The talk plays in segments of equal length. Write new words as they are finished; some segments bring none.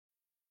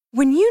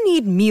When you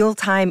need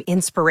mealtime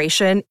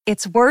inspiration,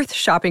 it's worth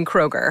shopping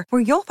Kroger,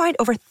 where you'll find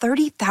over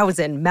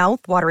 30,000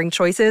 mouth-watering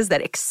choices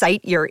that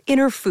excite your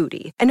inner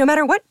foodie. And no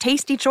matter what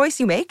tasty choice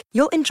you make,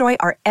 you'll enjoy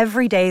our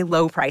everyday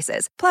low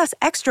prices, plus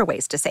extra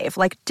ways to save,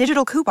 like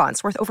digital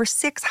coupons worth over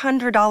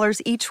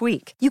 $600 each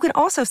week. You can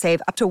also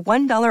save up to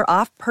 $1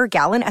 off per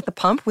gallon at the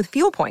pump with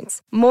fuel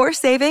points. More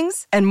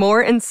savings and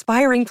more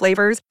inspiring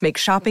flavors make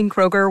shopping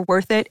Kroger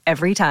worth it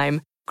every time.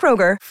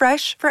 Kroger,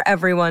 fresh for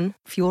everyone.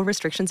 Fuel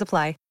restrictions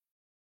apply.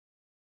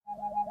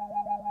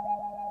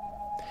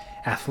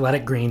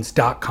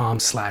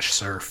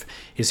 athleticgreens.com/surf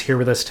is here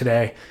with us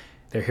today.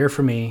 They're here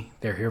for me.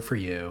 They're here for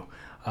you.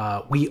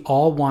 We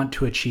all want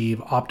to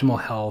achieve optimal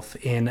health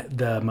in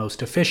the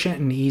most efficient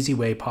and easy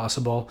way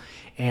possible.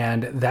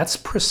 And that's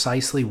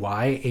precisely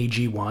why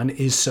AG1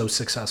 is so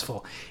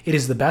successful. It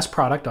is the best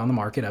product on the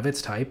market of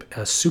its type,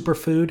 a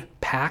superfood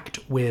packed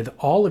with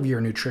all of your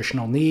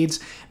nutritional needs,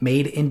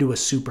 made into a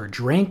super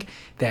drink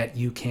that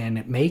you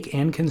can make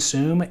and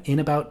consume in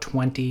about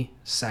 20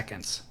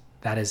 seconds.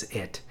 That is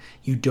it.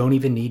 You don't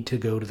even need to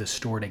go to the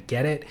store to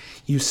get it.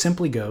 You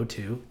simply go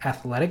to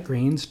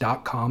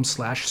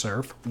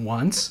athleticgreens.com/surf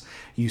once.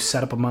 You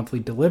set up a monthly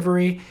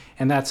delivery,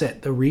 and that's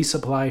it. The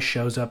resupply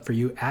shows up for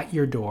you at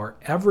your door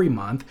every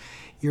month.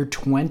 Your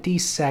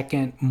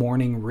 20-second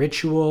morning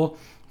ritual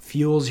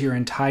fuels your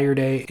entire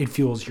day. It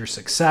fuels your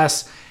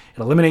success.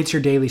 It eliminates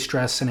your daily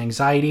stress and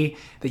anxiety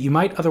that you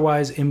might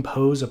otherwise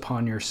impose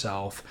upon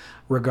yourself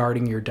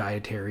regarding your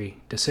dietary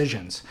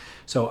decisions.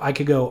 So I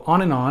could go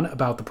on and on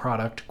about the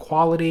product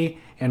quality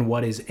and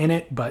what is in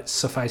it, but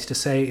suffice to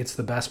say, it's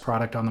the best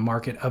product on the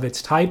market of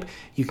its type.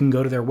 You can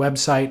go to their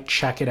website,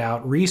 check it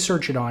out,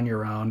 research it on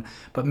your own,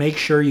 but make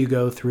sure you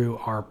go through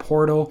our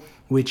portal,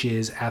 which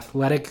is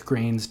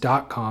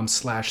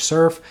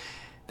athleticgreens.com/surf.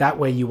 That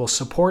way you will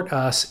support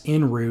us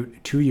en route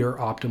to your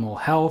optimal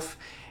health.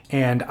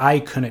 And I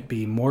couldn't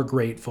be more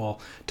grateful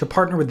to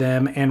partner with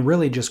them, and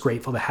really just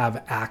grateful to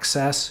have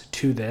access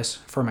to this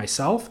for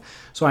myself.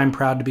 So I'm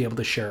proud to be able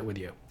to share it with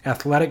you.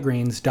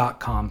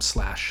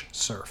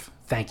 athleticgreens.com/surf.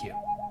 Thank you.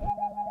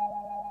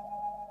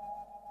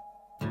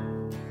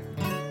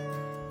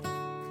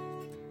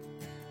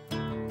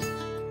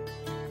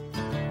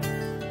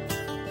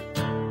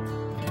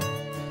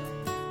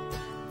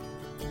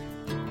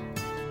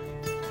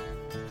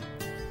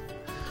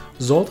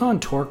 Zoltan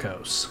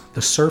Torkos,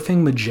 the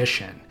surfing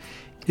magician,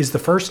 is the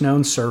first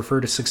known surfer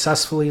to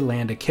successfully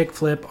land a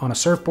kickflip on a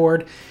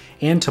surfboard,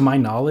 and to my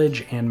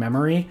knowledge and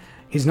memory,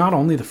 he's not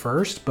only the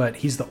first, but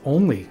he's the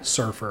only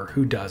surfer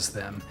who does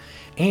them.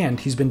 And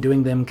he's been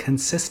doing them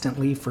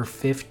consistently for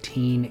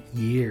 15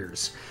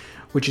 years,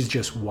 which is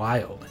just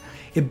wild.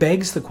 It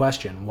begs the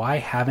question, why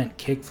haven't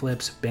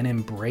kickflips been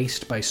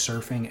embraced by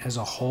surfing as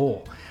a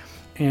whole?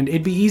 And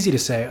it'd be easy to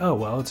say, oh,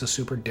 well, it's a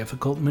super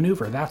difficult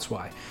maneuver, that's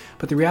why.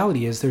 But the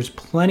reality is there's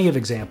plenty of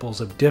examples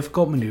of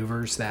difficult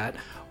maneuvers that,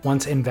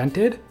 once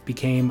invented,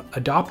 became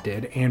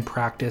adopted and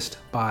practiced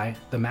by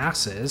the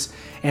masses,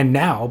 and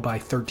now by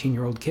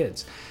 13-year-old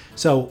kids.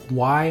 So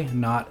why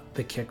not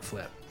the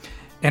kickflip?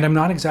 And I'm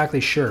not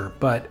exactly sure,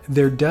 but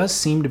there does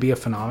seem to be a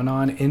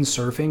phenomenon in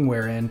surfing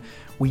wherein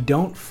we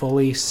don't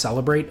fully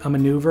celebrate a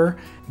maneuver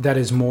that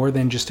is more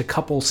than just a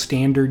couple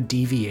standard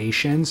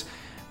deviations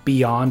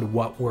beyond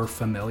what we're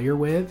familiar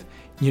with.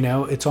 You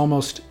know, it's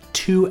almost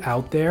too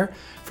out there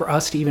for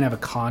us to even have a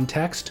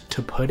context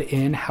to put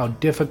in how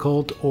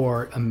difficult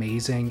or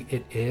amazing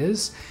it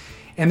is.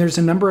 And there's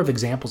a number of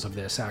examples of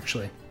this,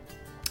 actually.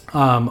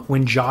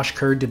 When Josh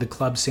Kerr did the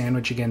club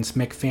sandwich against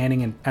Mick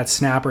Fanning at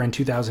Snapper in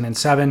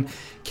 2007,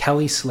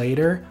 Kelly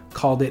Slater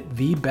called it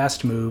the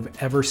best move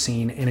ever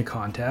seen in a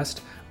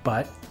contest,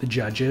 but the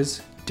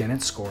judges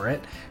didn't score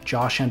it.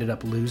 Josh ended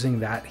up losing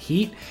that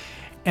heat.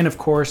 And of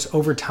course,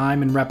 over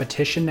time and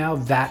repetition now,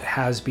 that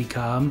has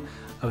become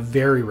a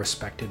very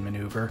respected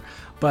maneuver.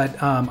 But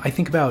I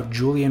think about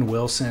Julian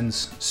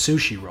Wilson's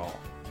sushi roll,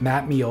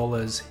 Matt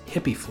Miola's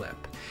hippie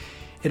flip.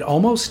 It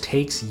almost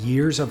takes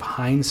years of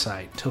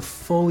hindsight to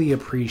fully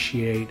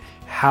appreciate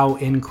how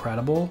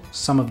incredible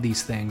some of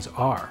these things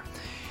are.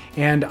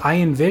 And I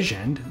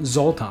envisioned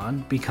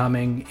Zoltan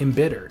becoming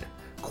embittered,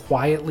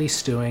 quietly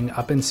stewing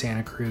up in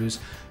Santa Cruz,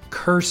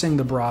 cursing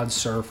the broad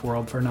surf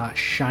world for not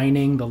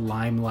shining the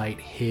limelight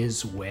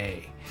his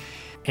way.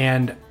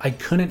 And I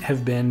couldn't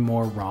have been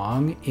more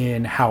wrong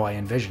in how I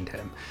envisioned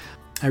him.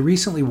 I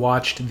recently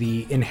watched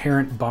the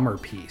Inherent Bummer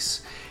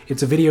piece.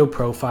 It's a video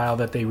profile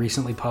that they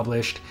recently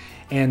published,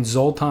 and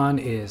Zoltan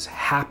is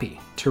happy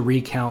to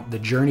recount the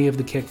journey of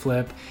the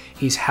kickflip.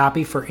 He's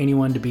happy for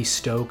anyone to be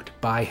stoked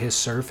by his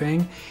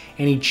surfing,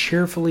 and he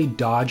cheerfully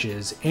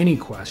dodges any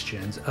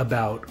questions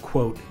about,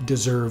 quote,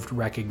 deserved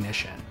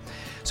recognition.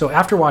 So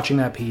after watching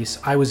that piece,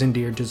 I was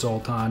endeared to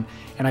Zoltan,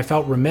 and I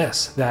felt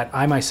remiss that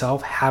I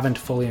myself haven't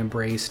fully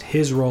embraced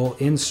his role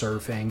in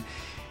surfing.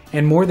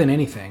 And more than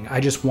anything, I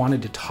just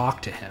wanted to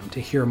talk to him to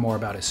hear more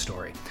about his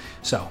story.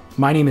 So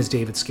my name is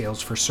David Scales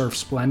for Surf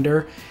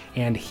Splendor,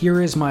 and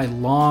here is my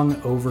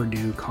long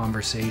overdue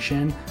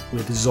conversation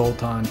with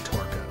Zoltan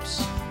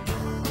Torkos.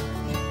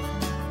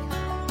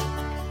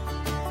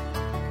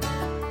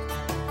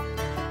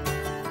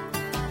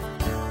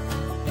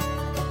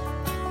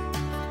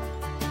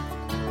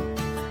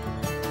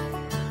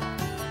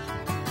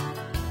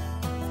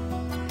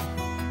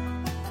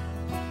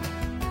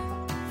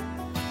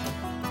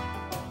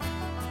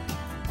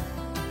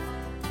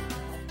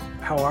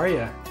 How are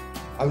you?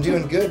 I'm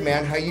doing good,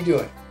 man. How you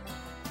doing?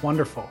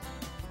 Wonderful.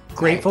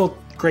 Grateful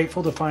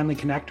to finally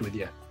connect with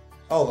you.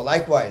 Oh,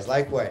 likewise.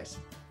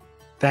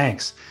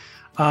 Thanks.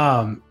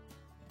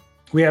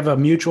 We have a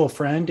mutual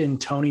friend in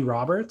Tony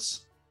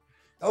Roberts.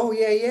 Oh,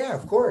 yeah,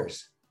 of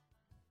course.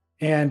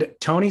 And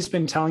Tony's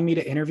been telling me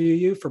to interview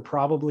you for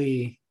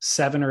probably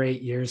 7 or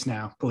 8 years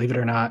now, believe it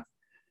or not.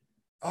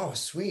 Oh,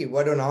 sweet.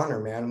 What an honor,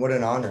 man. What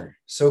an honor.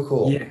 So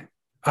cool. Yeah.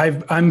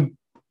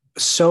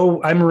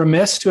 I'm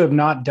remiss to have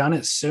not done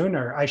it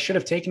sooner. I should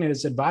have taken it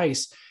as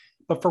advice,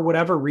 but for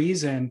whatever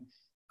reason,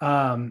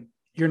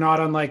 you're not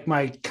on like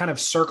my kind of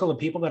circle of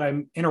people that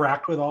I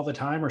interact with all the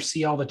time or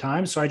see all the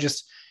time. So I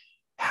just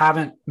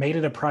haven't made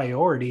it a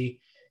priority.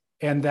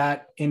 And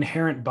that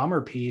Inherent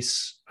Bummer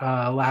piece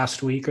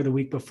last week or the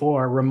week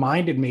before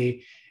reminded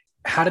me,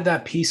 how did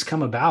that piece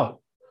come about?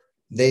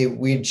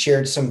 We'd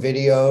shared some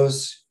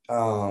videos.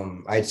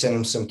 I'd sent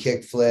them some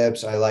kick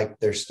flips. I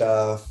liked their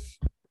stuff,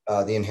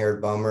 the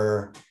Inherent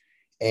Bummer.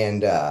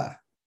 And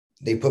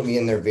they put me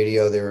in their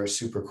video. They were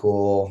super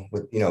cool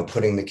with,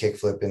 putting the kick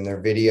flip in their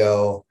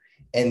video.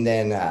 And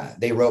then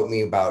they wrote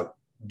me about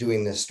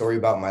doing this story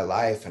about my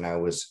life.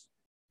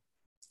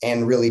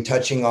 And really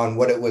touching on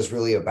what it was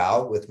really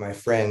about with my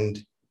friend,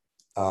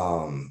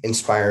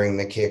 inspiring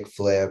the kick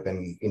flip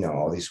and,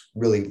 all these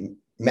really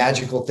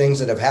magical things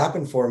that have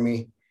happened for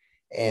me.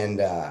 And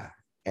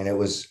it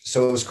was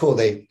cool.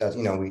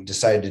 We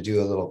decided to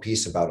do a little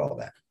piece about all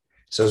that.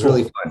 So it was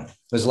really fun.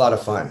 It was a lot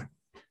of fun.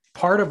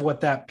 Part of what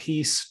that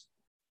piece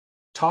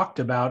talked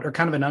about, or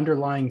kind of an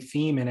underlying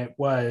theme in it,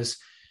 was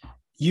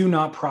you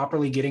not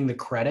properly getting the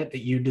credit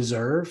that you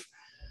deserve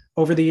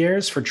over the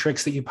years for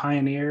tricks that you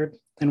pioneered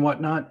and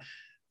whatnot.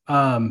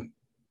 Do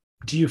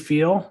you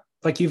feel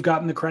like you've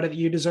gotten the credit that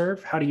you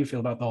deserve? How do you feel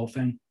about the whole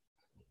thing?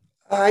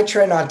 I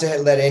try not to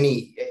let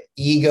any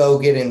ego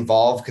get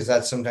involved, because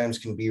that sometimes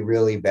can be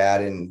really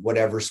bad in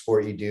whatever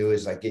sport you do,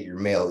 is like get your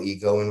male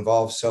ego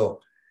involved. So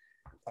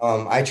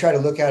I try to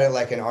look at it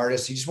like an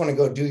artist. You just want to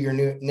go do your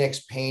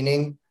next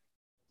painting.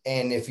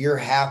 And if you're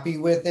happy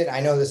with it,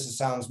 I know this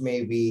sounds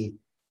maybe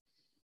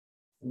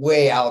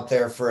way out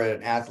there for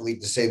an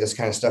athlete to say this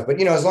kind of stuff,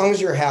 but as long as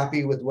you're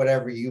happy with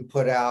whatever you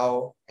put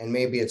out, and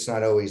maybe it's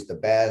not always the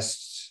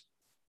best,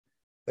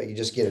 but you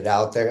just get it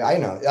out there. I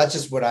know that's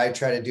just what I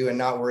try to do, and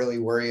not really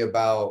worry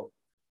about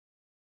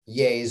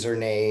yays or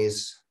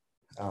nays.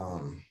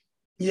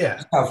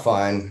 Have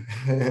fun.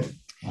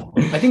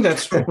 I think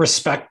that's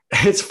respect.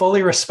 It's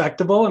fully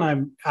respectable.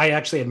 And I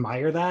actually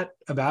admire that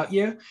about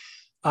you.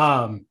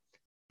 But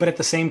at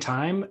the same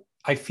time,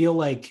 I feel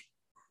like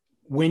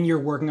when you're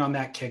working on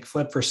that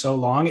kickflip for so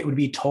long, it would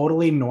be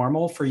totally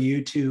normal for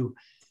you to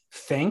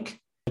think,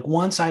 like,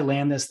 once I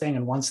land this thing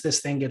and once this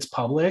thing gets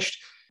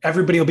published,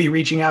 everybody will be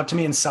reaching out to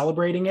me and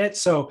celebrating it.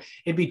 So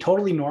it'd be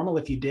totally normal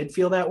if you did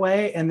feel that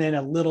way, and then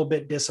a little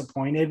bit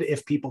disappointed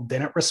if people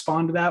didn't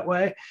respond that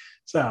way.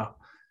 So.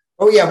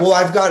 Oh yeah. Well,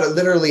 I've got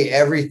literally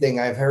everything.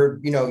 I've heard,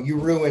 you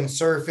ruin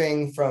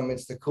surfing from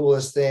it's the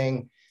coolest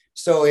thing.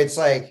 So it's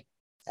like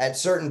at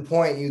certain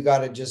point you got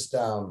to just,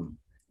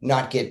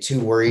 not get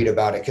too worried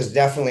about it. Cause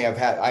definitely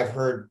I've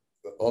heard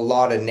a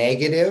lot of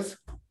negative,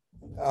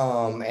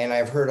 and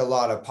I've heard a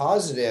lot of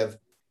positive,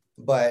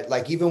 but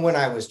like, even when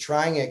I was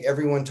trying it,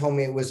 everyone told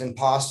me it was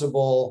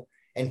impossible.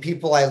 And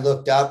people I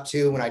looked up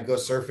to, when I'd go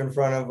surf in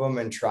front of them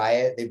and try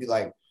it, they'd be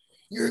like,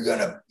 you're going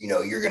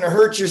to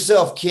hurt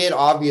yourself, kid.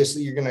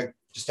 Obviously you're going to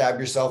stab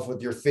yourself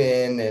with your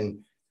fin.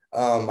 And,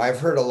 I've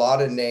heard a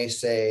lot of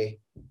naysay,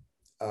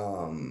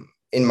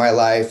 in my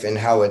life, and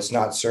how it's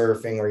not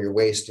surfing or you're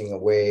wasting a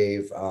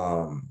wave.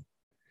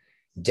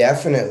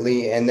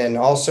 Definitely. And then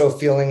also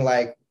feeling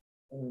like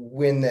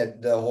when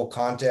the whole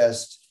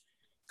contest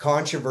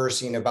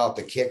controversy about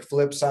the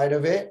kickflip side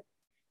of it,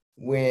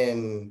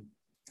 when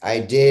I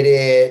did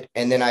it,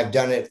 and then I've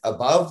done it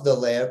above the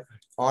lip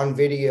on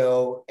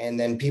video, and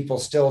then people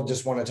still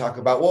just want to talk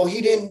about, well,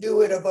 he didn't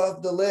do it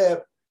above the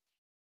lip.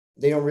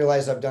 They don't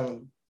realize I've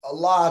done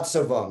lots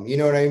of them. You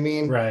know what I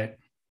mean? Right.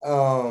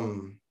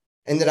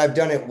 And that I've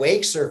done it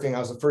wake surfing. I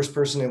was the first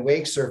person in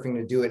wake surfing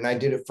to do it. And I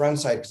did it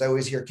frontside, because I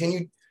always hear,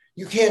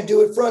 you can't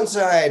do it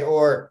frontside.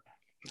 Or,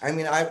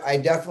 I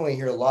definitely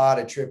hear a lot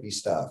of trippy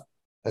stuff.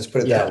 Let's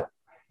put it that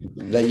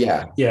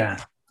way. Yeah.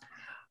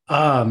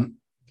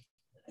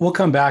 We'll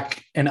come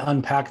back and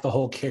unpack the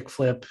whole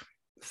kickflip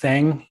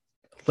thing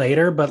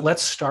later, but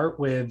let's start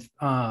with,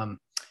 I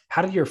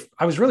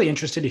was really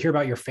interested to hear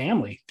about your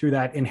family through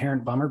that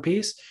Inherent Bummer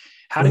piece.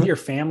 How did your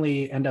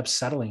family end up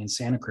settling in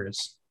Santa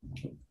Cruz?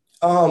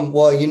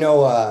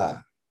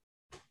 Well,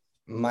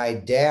 my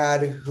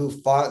dad, who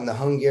fought in the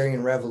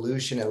Hungarian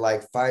Revolution at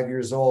like 5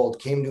 years old,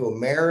 came to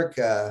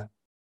America,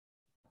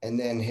 and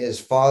then his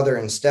father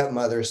and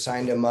stepmother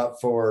signed him up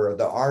for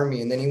the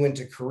army. And then he went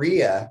to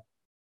Korea,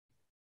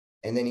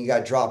 and then he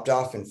got dropped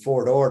off in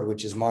Fort Ord,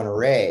 which is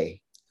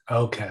Monterey.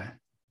 Okay.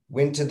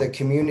 Went to the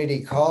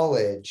community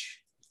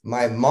college.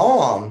 My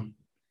mom,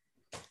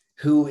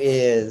 who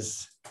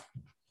is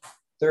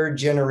third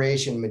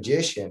generation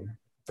magician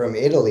from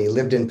Italy,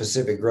 lived in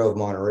Pacific Grove,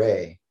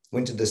 Monterey,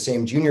 went to the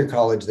same junior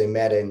college they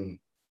met in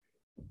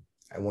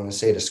I want to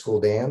say, to school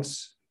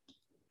dance.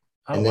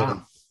 Oh, And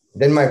wow.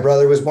 then my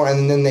brother was born,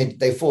 and then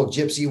they full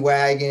gypsy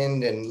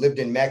wagoned and lived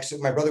in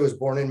Mexico. My brother was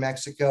born in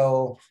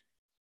Mexico.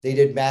 They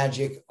did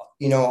magic,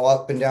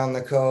 up and down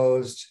the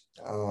coast,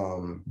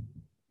 and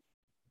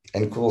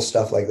cool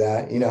stuff like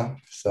that.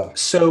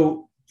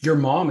 So your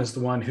mom is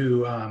the one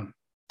who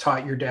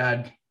taught your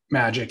dad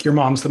magic. Your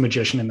mom's the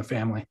magician in the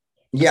family.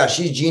 Yeah,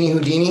 she's Jeannie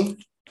Houdini.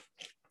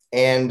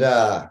 And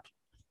I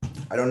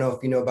don't know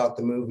if you know about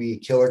the movie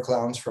Killer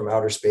Clowns from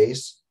Outer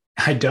Space.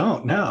 I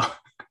don't know.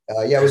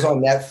 Yeah, it was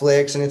on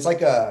Netflix, and it's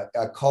like a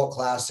cult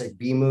classic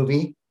B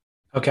movie.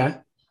 Okay.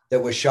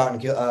 That was shot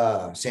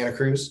in Santa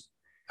Cruz.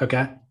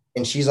 Okay.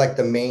 And she's like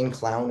the main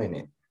clown in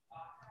it.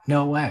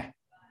 No way.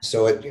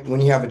 So when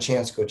you have a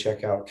chance, go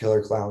check out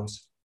Killer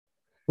Clowns.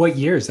 What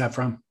year is that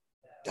from?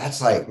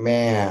 That's like,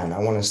 man, I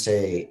want to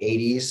say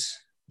 80s,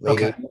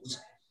 late 80s.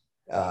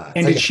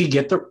 And did she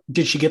get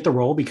the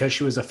role because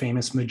she was a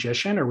famous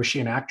magician, or was she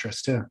an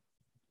actress too?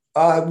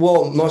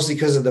 Well, mostly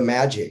because of the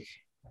magic.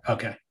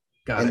 Okay.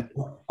 Got it.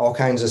 All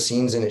kinds of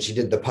scenes in it. She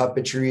did the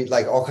puppetry,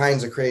 like all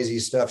kinds of crazy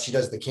stuff. She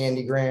does the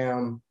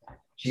candygram.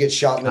 She gets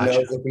shot in the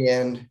nose at the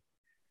end.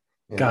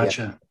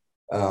 Gotcha.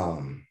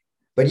 Yeah.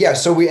 But yeah,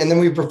 so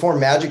we performed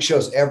magic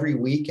shows every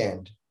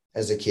weekend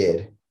as a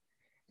kid.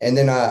 And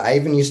then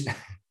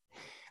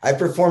I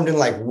performed in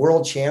like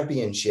world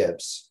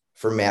championships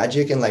for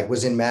magic, and like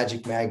was in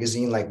Magic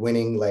Magazine, like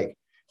winning like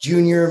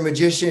junior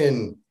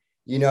magician,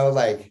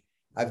 like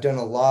I've done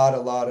a lot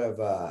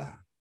of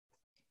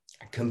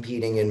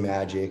competing in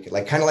magic,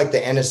 like kind of like the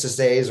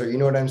NSSAs, or you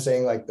know what I'm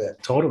saying? Like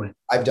Totally.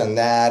 I've done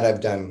that.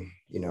 I've done,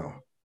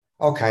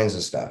 all kinds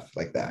of stuff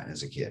like that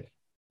as a kid.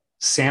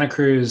 Santa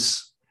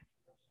Cruz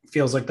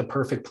feels like the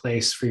perfect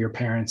place for your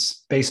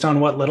parents. Based on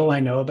what little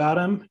I know about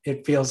them,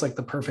 it feels like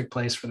the perfect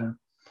place for them.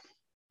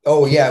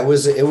 Oh yeah, it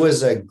was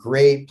a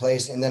great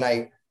place. And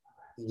then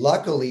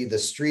luckily the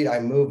street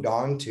I moved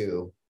on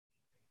to,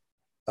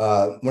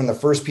 one of the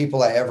first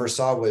people I ever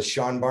saw was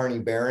Sean Barney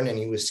Barron, and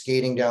he was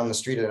skating down the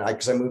street, and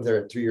because I moved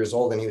there at 3 years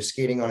old, and he was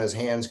skating on his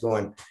hands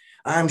going,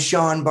 "I'm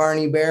Sean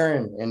Barney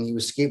Barron," and he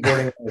was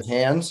skateboarding on his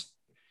hands.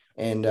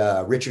 And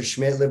Richard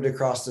Schmidt lived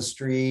across the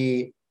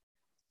street.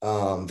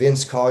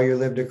 Vince Collier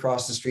lived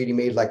across the street. He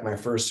made like my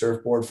first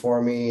surfboard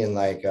for me, and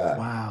like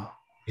wow,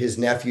 his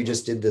nephew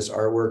just did this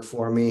artwork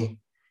for me.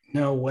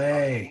 No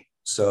way.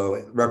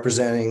 So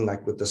representing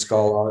like with the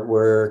skull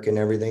artwork and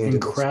everything.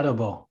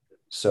 Incredible.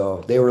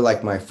 So they were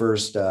like my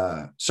first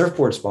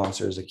surfboard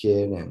sponsor as a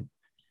kid, and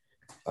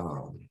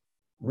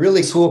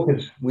really cool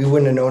because we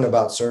wouldn't have known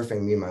about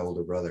surfing, me and my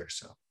older brother.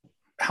 So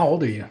how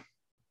old are you?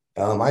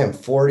 I am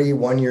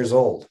 41 years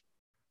old.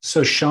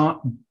 So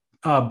Sean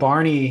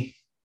Barney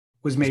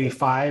was maybe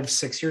 5,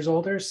 6 years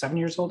older, 7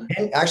 years older?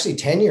 Actually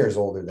 10 years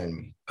older than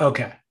me.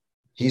 Okay.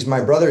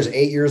 My brother's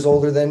 8 years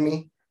older than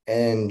me,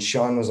 and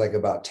Sean was like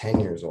about 10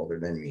 years older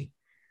than me.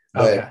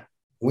 But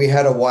we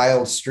had a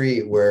wild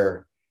street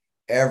where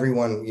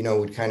everyone,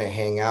 would kind of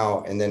hang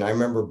out. And then I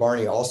remember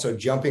Barney also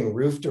jumping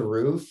roof to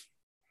roof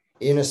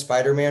in a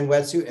Spider-Man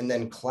wetsuit and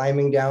then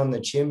climbing down the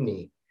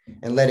chimney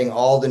and letting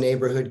all the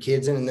neighborhood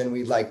kids in. And then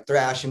we'd like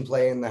thrash and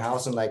play in the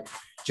house and like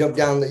jump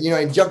down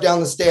I'd jump down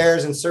the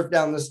stairs and surf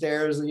down the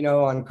stairs,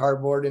 on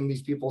cardboard in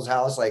these people's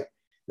house. Like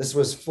this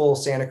was full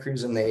Santa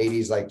Cruz in the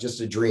 80s, like just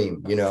a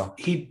dream,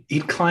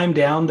 He'd climb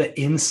down the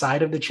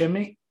inside of the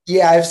chimney.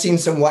 Yeah, I've seen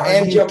some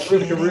and jump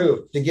roof to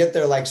roof to get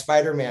there like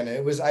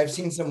Spider-Man. I've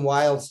seen some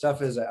wild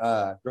stuff as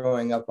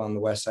growing up on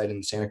the west side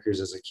in Santa Cruz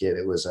as a kid.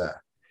 It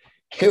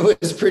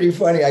was pretty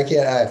funny. I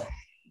can't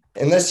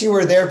unless you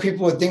were there,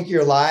 people would think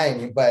you're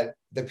lying. But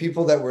the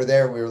people that were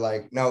there, we were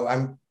like, no,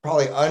 I'm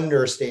probably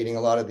understating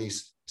a lot of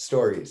these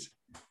stories.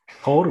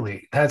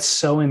 Totally. That's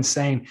so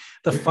insane.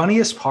 The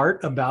funniest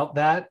part about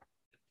that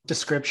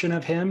description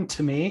of him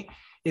to me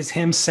is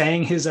him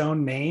saying his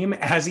own name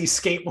as he's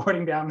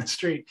skateboarding down the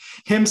street.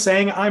 Him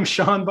saying, "I'm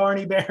Sean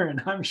Barney Barron.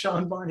 I'm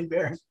Sean Barney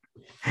Barron."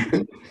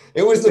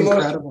 It was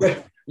incredible.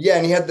 Yeah,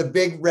 and he had the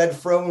big red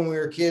fro when we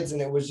were kids,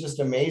 and it was just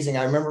amazing.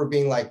 I remember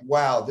being like,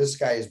 "Wow, this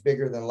guy is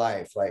bigger than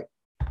life." Like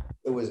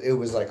it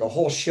was like a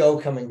whole show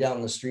coming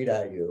down the street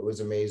at you. It was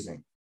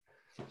amazing.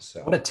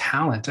 So what a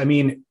talent. I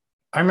mean,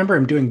 I remember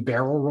him doing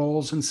barrel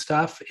rolls and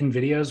stuff in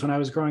videos when I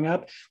was growing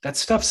up. That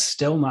stuff's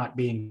still not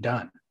being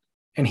done,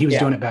 and he was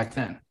doing it back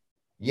then.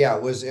 Yeah,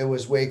 it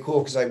was way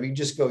cool because we'd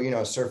just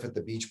go, surf at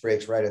the beach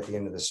breaks right at the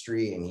end of the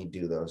street, and he'd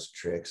do those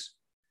tricks.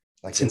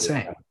 Like it's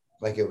insane.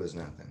 Like it was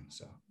nothing.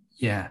 So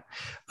yeah.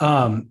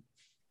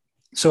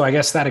 So I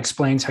guess that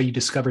explains how you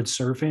discovered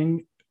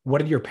surfing. What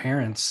did your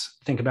parents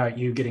think about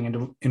you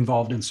getting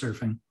involved in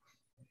surfing?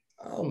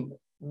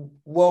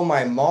 Well,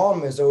 my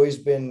mom has always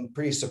been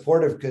pretty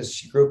supportive because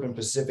she grew up in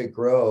Pacific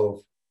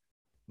Grove,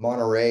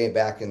 Monterey,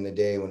 back in the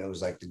day when it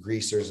was like the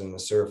greasers and the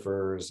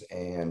surfers,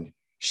 and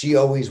she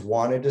always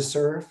wanted to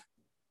surf,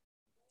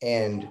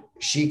 and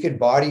she could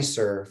body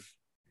surf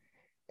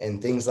and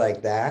things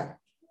like that.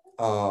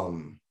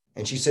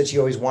 And she said she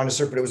always wanted to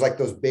surf, but it was like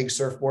those big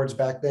surfboards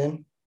back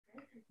then.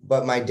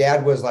 But my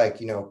dad was like,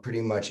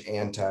 pretty much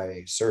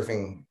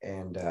anti-surfing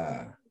and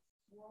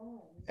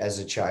as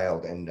a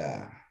child. And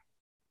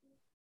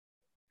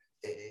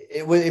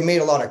it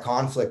made a lot of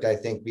conflict, I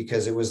think,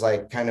 because it was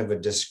like kind of a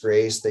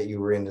disgrace that you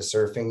were into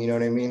surfing. You know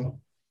what I mean?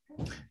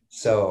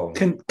 So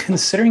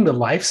Considering the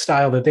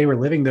lifestyle that they were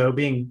living, though,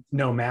 being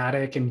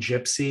nomadic and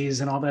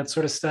gypsies and all that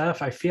sort of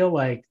stuff, I feel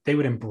like they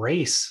would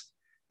embrace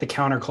the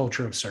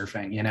counterculture of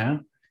surfing, you know?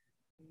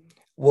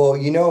 well,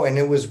 and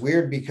it was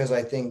weird because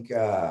I think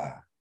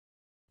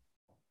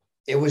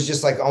it was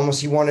just like almost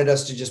he wanted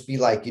us to just be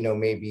like,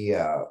 maybe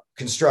a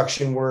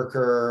construction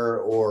worker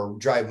or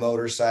drive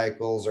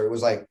motorcycles, or it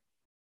was like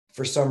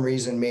for some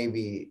reason,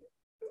 maybe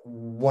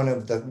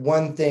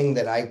one thing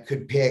that I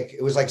could pick,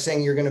 it was like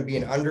saying you're going to be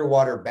an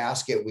underwater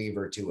basket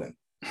weaver to him.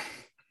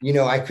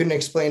 I couldn't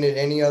explain it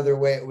any other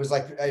way. It was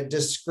like a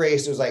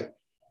disgrace. It was like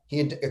he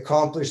had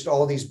accomplished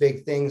all these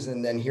big things,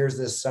 and then here's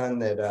this son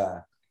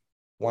that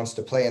wants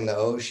to play in the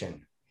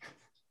ocean.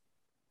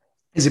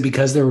 Is it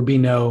because there would be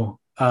no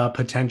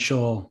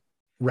potential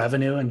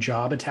revenue and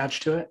job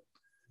attached to it?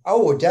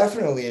 Oh,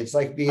 definitely. It's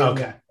like being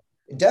Okay.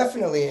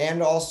 definitely.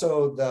 And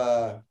also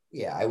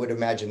I would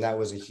imagine that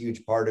was a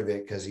huge part of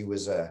it because he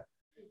was a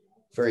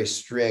very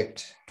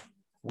strict,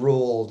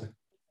 ruled,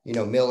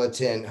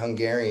 militant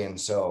Hungarian.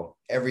 So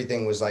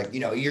everything was like,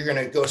 you're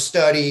going to go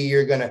study,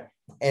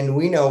 and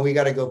we know we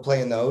got to go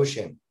play in the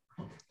ocean.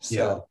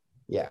 So,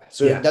 yeah.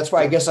 So that's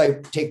why I guess I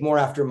take more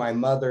after my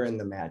mother and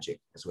the magic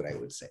is what I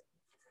would say.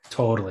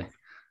 Totally.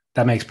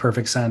 That makes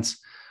perfect sense.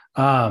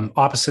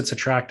 Opposites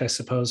attract, I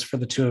suppose, for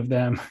the two of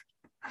them.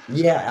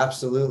 Yeah,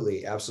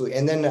 absolutely. Absolutely.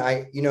 And then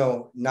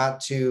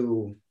not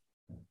to,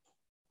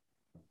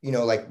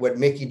 like what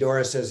Mickey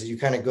Dora says, you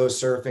kind of go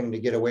surfing to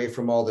get away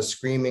from all the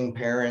screaming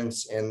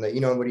parents and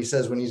what he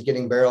says when he's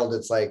getting barreled,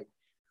 it's like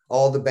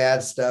all the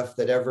bad stuff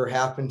that ever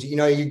happened to,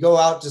 you go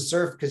out to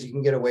surf because you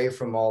can get away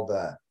from all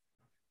the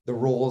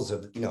rules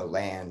of,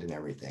 land and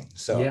everything.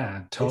 So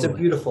yeah, totally. It's a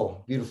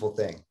beautiful, beautiful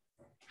thing.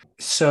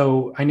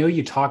 So I know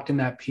you talked in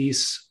that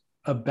piece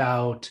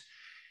about,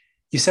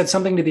 you said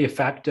something to the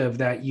effect of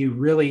that you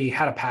really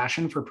had a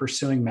passion for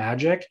pursuing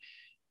magic.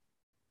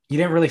 You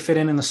didn't really fit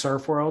in the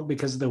surf world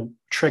because of the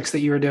tricks that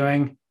you were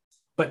doing,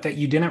 but that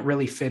you didn't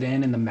really fit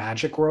in the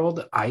magic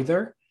world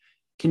either.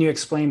 Can you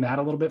explain that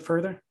a little bit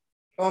further?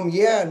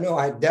 Yeah, no,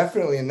 I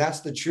definitely, and that's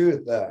the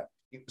truth.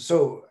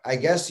 So I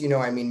guess,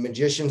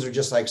 magicians are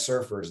just like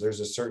surfers. There's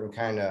a certain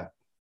kind of,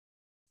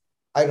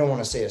 I don't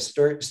want to say a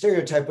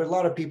stereotype, but a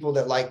lot of people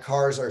that like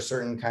cars are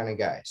certain kind of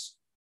guys.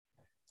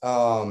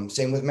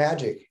 Same with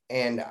magic.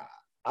 And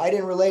I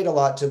didn't relate a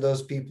lot to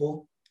those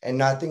people, and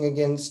nothing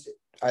against,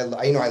 I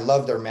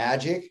love their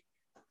magic,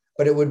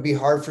 but it would be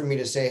hard for me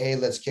to say, hey,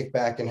 let's kick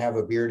back and have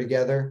a beer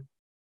together.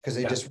 Cause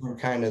they just were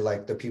kind of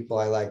like the people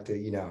I like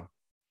to,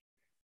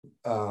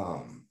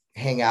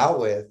 hang out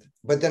with.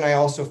 But then I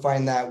also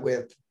find that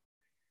with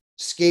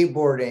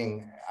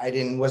skateboarding,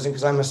 wasn't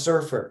because I'm a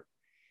surfer.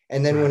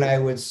 And then when I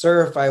would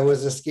surf, I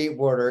was a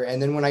skateboarder.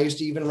 And then when I used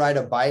to even ride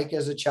a bike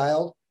as a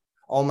child,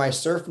 all my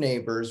surf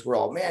neighbors were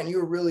all, man, you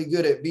were really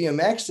good at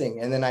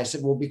BMXing. And then I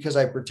said, well, because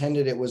I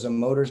pretended it was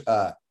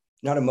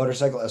not a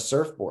motorcycle, a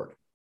surfboard.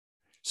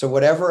 So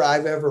whatever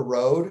I've ever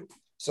rode.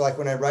 So like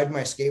when I ride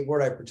my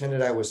skateboard, I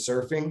pretended I was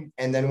surfing.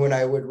 And then when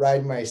I would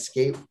ride my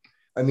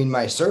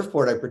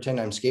surfboard, I pretend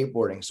I'm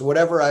skateboarding. So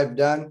whatever I've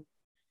done,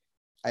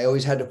 I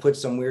always had to put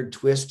some weird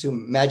twist to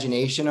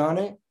imagination on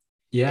it.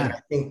 Yeah. And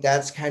I think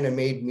that's kind of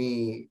made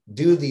me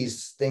do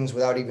these things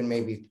without even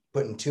maybe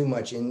putting too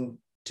much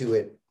into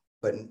it,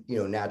 but,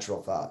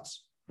 natural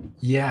thoughts.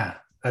 Yeah,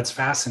 that's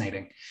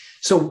fascinating.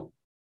 So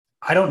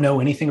I don't know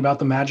anything about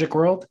the magic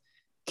world.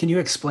 Can you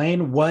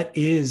explain what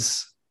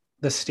is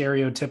the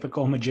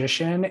stereotypical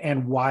magician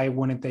and why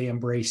wouldn't they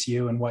embrace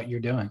you and what you're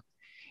doing?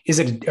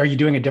 Are you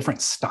doing a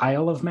different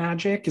style of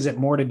magic? Is it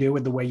more to do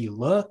with the way you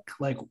look?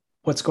 Like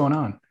what's going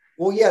on?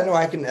 Well, yeah, no,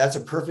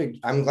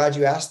 I'm glad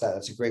you asked that.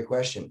 That's a great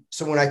question.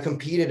 So when I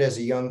competed as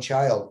a young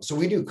child, so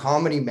we do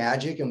comedy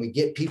magic and we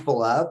get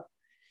people up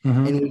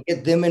and we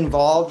get them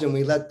involved and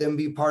we let them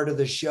be part of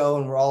the show.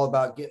 And we're all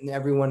about getting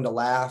everyone to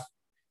laugh.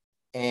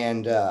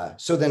 And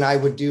so then I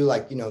would do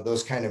like,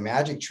 those kind of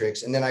magic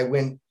tricks. And then I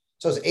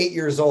was 8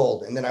 years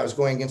old. And then I was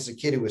going against a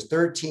kid who was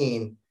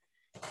 13,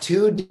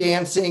 two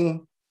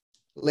dancing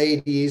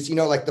ladies,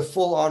 like the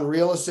full on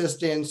real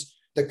assistants,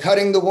 the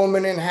cutting the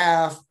woman in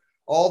half,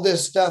 all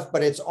this stuff,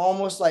 but it's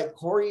almost like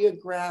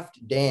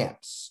choreographed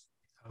dance.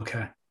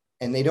 Okay.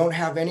 And they don't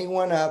have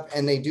anyone up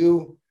and they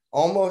do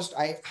almost,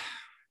 I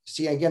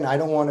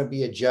don't want to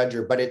be a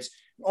judger, but it's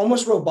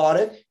almost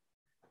robotic,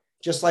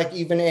 just like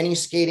even any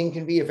skating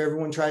can be if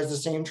everyone tries the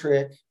same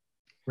trick.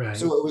 Right.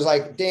 So it was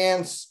like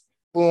dance,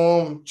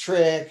 boom,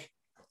 trick.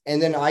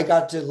 And then I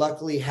got to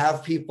luckily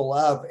have people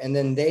up and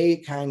then they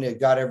kind of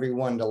got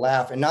everyone to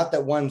laugh. And not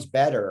that one's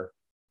better.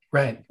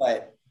 Right.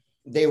 But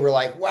they were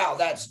like, wow,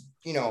 that's,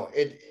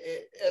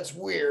 it's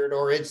weird,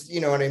 or it's, you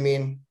know what I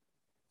mean?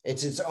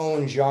 It's its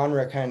own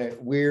genre, kind of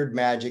weird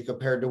magic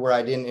compared to where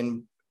I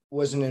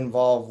wasn't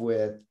involved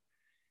with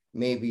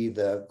maybe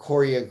the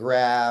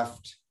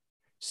choreographed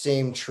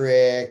same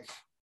trick.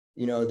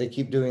 They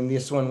keep doing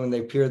this one when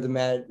they peer the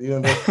mat,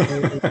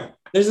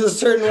 there's a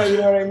certain way, you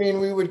know what I mean?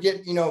 We would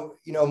get,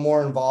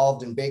 more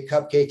involved and bake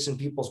cupcakes in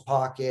people's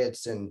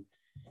pockets and,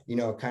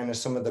 kind of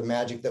some of the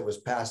magic that was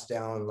passed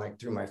down like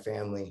through my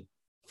family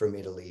from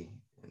Italy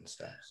and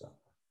stuff.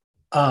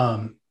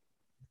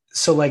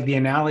 So like the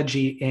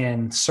analogy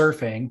in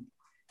surfing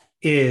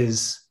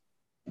is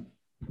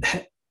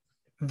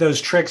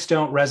those tricks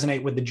don't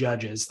resonate with the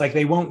judges. Like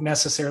they won't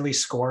necessarily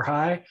score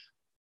high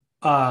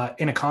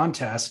in a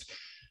contest,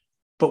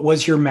 but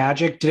was your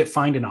magic, did it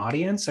find an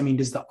audience? I mean,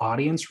 does the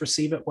audience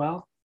receive it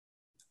well?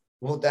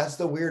 Well, that's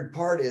the weird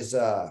part is,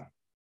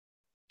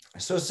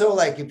 so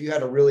like if you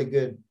had a really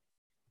good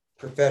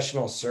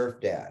professional surf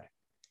dad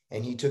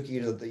and he took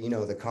you to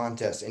the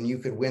contest and you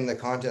could win the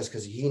contest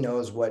because he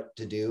knows what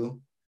to do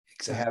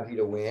to have you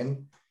to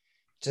win.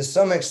 To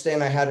some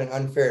extent, I had an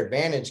unfair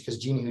advantage because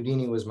Jeannie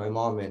Houdini was my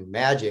mom in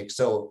magic.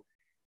 So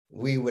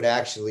we would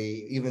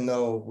actually, even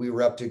though we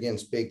were up to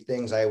against big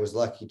things, I was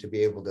lucky to be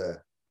able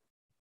to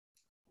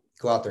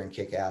go out there and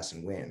kick ass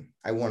and win.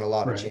 I won a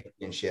lot of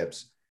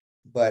championships,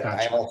 but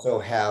I also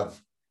have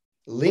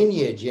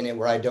lineage in it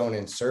where I don't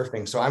in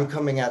surfing. So I'm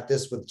coming at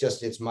this with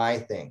just, it's my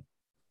thing.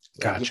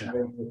 Gotcha.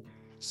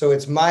 So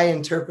it's my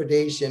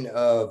interpretation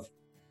of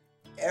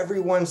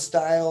everyone's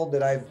style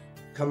that I've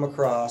come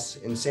across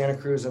in Santa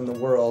Cruz and the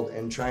world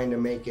and trying to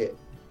make it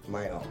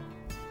my own.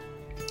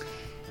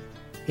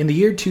 In the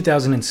year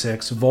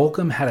 2006,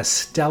 Volcom had a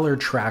stellar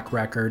track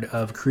record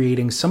of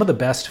creating some of the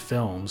best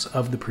films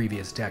of the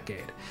previous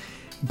decade.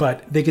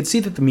 But they could see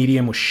that the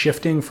medium was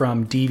shifting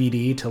from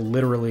DVD to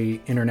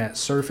literally internet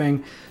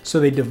surfing, so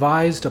they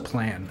devised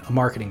a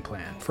marketing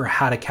plan for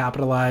how to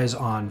capitalize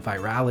on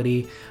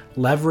virality,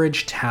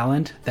 leverage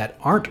talent that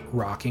aren't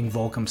rocking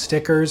Volcom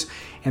stickers,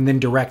 and then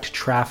direct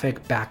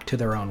traffic back to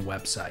their own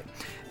website.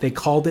 They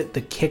called it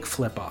the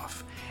Kickflip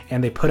Off,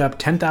 and they put up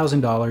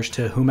 $10,000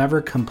 to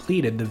whomever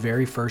completed the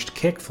very first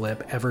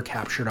kickflip ever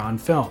captured on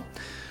film.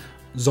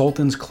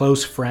 Zoltan's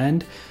close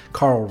friend,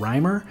 Carl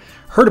Reimer,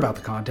 heard about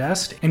the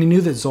contest, and he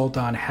knew that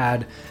Zoltan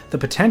had the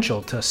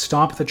potential to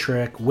stomp the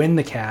trick, win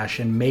the cash,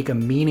 and make a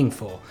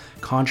meaningful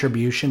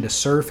contribution to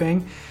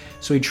surfing,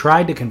 so he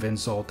tried to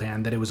convince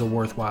Zoltan that it was a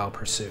worthwhile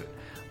pursuit.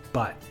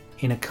 But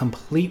in a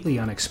completely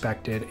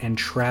unexpected and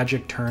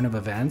tragic turn of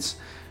events,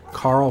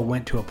 Carl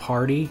went to a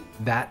party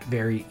that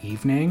very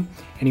evening,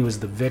 and he was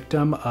the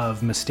victim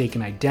of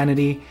mistaken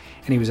identity,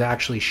 and he was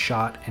actually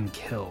shot and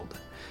killed.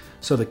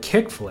 So the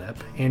kickflip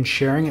and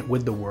sharing it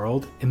with the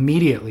world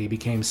immediately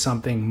became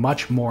something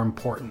much more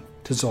important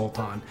to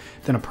Zoltan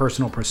than a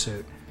personal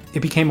pursuit. It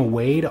became a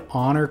way to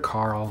honor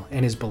Carl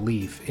and his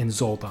belief in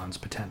Zoltan's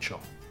potential.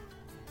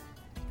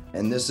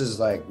 And this is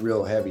like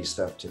real heavy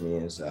stuff to me,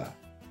 is a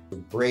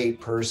great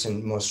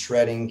person, most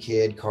shredding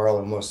kid, Carl,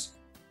 and most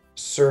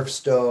surf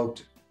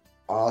stoked,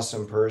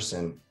 awesome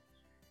person.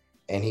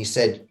 And he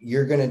said,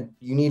 you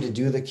need to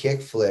do the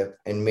kickflip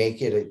and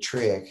make it a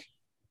trick.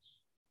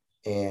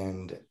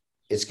 And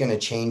it's going to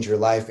change your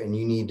life and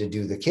you need to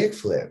do the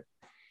kickflip.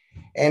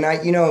 And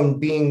I,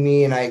 being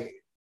me, and I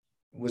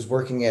was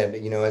working at,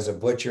 as a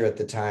butcher at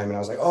the time. And I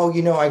was like,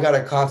 I got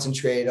to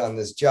concentrate on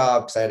this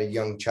job because I had a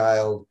young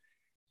child.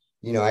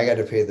 I got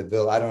to pay the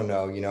bill. I don't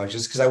know,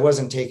 just because I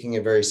wasn't taking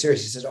it very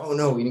serious. He said, oh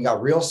no, you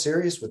got real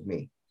serious with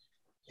me.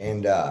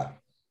 And it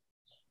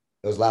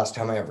was the last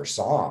time I ever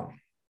saw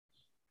him.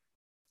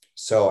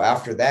 So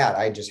after that,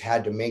 I just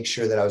had to make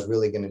sure that I was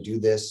really going to do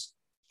this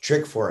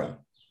trick for him.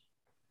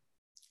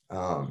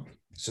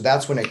 So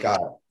that's when it got,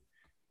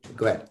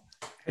 go ahead.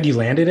 Had you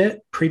landed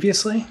it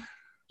previously?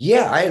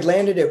 Yeah, I had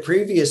landed it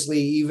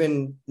previously,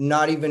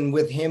 not even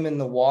with him in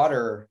the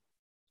water.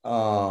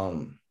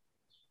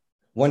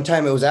 One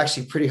time it was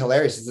actually pretty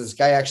hilarious. This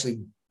guy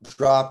actually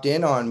dropped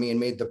in on me and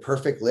made the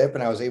perfect lip,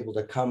 and I was able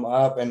to come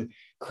up and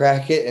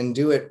crack it and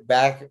do it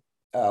back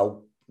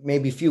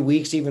maybe a few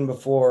weeks even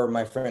before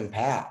my friend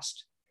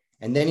passed.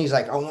 And then he's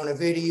like, I want to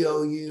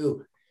video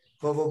you,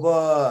 blah, blah,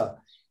 blah.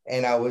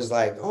 And I was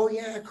like, oh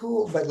yeah,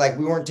 cool. But like,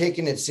 we weren't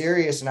taking it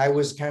serious. And I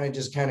was kind of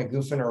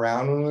goofing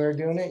around when we were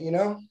doing it,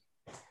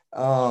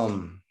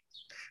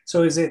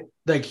 So is it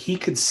like he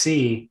could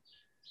see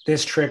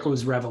this trick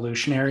was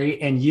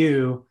revolutionary, and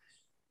you,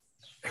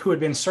 who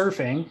had been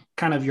surfing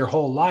kind of your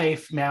whole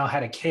life, now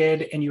had a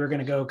kid and you were going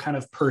to go kind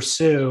of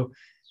pursue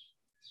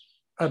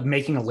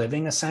making a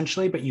living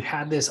essentially, but you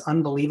had this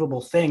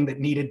unbelievable thing that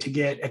needed to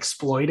get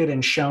exploited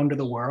and shown to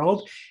the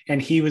world.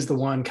 And he was the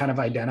one kind of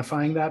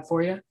identifying that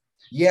for you.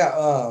 Yeah,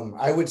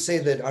 I would say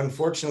that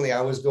unfortunately I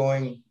was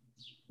doing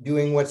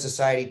what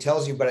society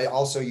tells you, but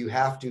also you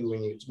have to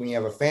when you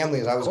have a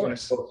family. As I was going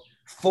to go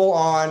full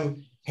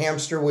on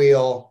hamster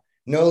wheel,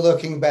 no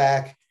looking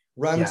back,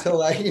 run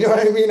till I, you know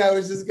what I mean? I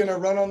was just going to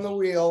run on the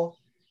wheel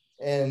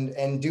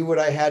and do what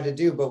I had to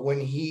do. But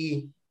when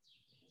he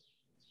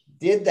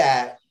did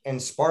that and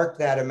sparked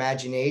that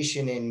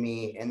imagination in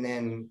me, and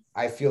then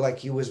I feel like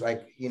he was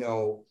like,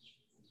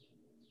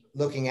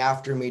 looking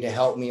after me to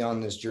help me on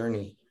this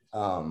journey.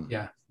 And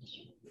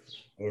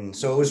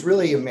so it was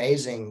really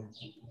amazing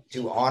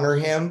to honor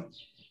him,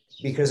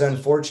 because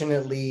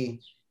unfortunately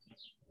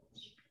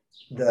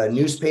the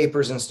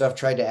newspapers and stuff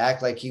tried to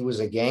act like he was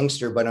a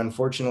gangster, but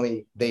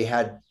unfortunately they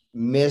had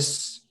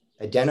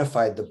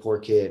misidentified the poor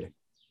kid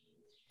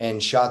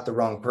and shot the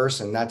wrong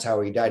person. That's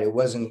how he died. He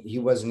wasn't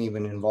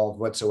even involved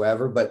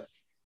whatsoever, but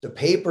the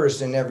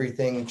papers and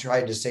everything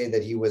tried to say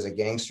that he was a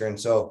gangster. And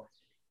so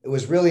it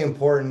was really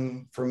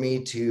important for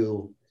me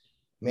to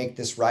make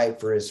this right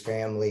for his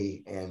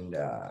family and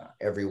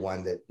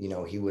everyone, that, you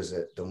know, he was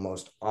the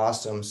most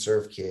awesome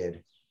surf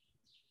kid.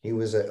 He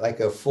was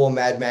like a full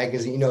Mad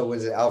Magazine, you know, it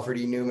was Alfred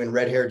E. Newman,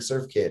 red-haired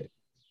surf kid.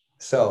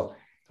 So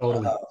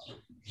Totally.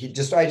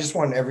 I just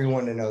want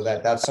everyone to know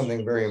that that's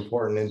something very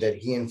important, and that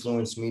he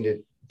influenced me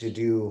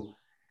to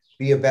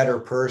be a better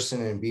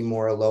person and be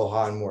more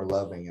aloha and more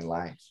loving in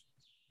life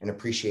and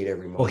appreciate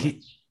every moment. Well,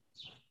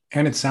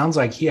 and it sounds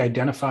like he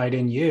identified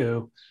in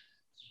you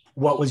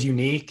what was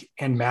unique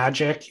and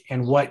magic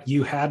and what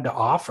you had to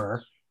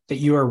offer that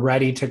you were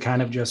ready to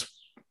kind of just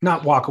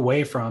not walk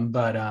away from,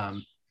 but,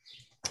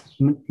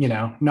 you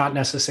know, not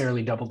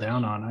necessarily double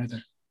down on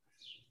either.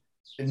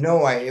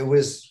 No, it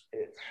was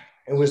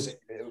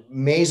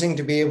amazing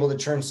to be able to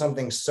turn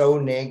something so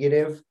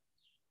negative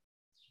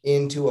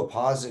into a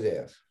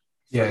positive.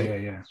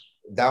 Yeah.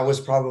 That was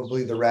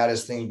probably the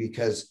raddest thing,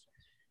 because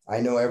I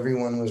know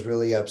everyone was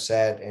really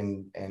upset,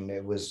 and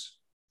it was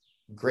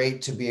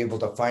great to be able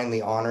to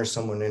finally honor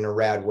someone in a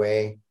rad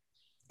way.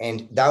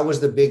 And that was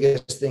the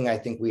biggest thing I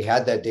think we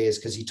had that day, is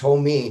because he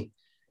told me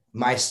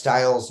my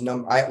style's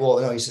number.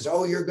 He says,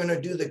 "Oh, you're going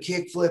to do the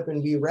kick flip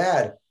and be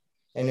rad,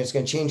 and it's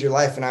going to change your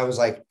life." And I was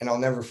like, and I'll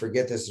never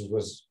forget this,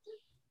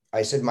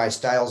 I said, my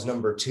style's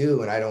number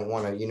 2, and I don't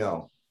want to, you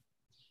know,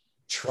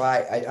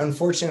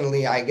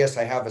 unfortunately, I guess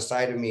I have a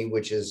side of me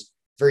which is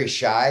very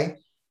shy,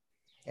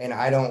 and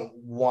I don't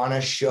want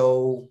to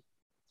show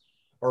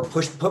or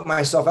put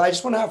myself. I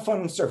just want to have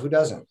fun and surf. Who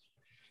doesn't?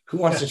 Who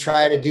wants to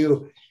try to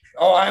do,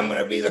 oh, I'm going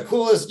to be the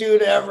coolest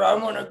dude ever, I'm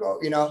going to go,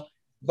 you know.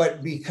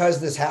 But because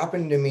this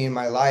happened to me in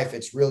my life,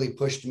 it's really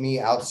pushed me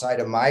outside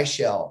of my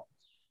shell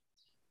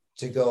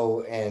to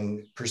go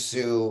and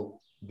pursue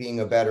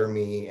being a better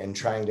me and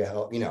trying to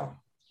help, you know,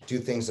 do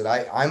things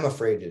that I'm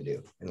afraid to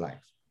do in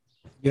life.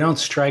 You don't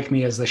strike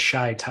me as the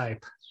shy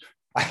type.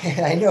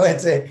 I know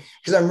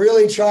because I'm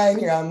really trying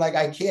here. I'm like,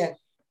 I can't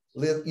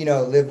live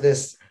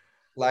this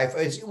life.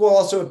 It's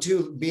also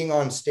too, being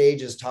on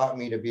stage has taught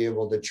me to be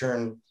able to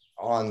turn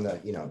on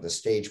the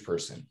stage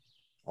person.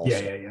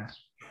 Also.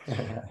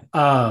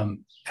 Yeah.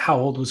 How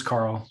old was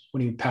Carl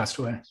when he passed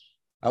away?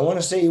 I want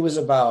to say he was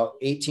about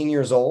 18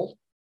 years old.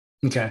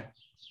 Okay.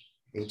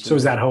 So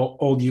is that how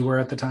old you were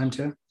at the time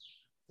too?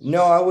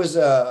 No, I was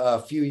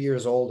a few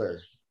years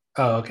older.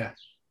 Oh, okay.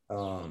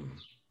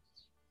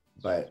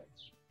 But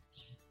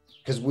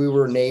because we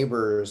were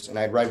neighbors, and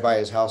I'd ride by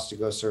his house to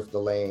go surf the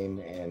lane,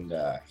 and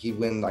he'd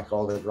win like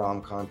all the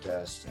Grom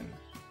contests and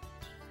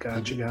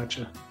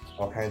Gotcha.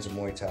 all kinds of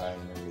Muay Thai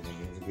and everything.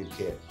 He was a good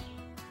kid.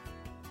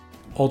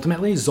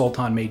 Ultimately,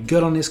 Zoltan made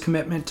good on his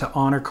commitment to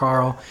honor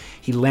Carl.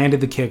 He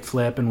landed the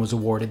kickflip and was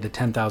awarded the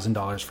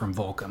 $10,000 from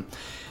Volcom.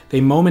 They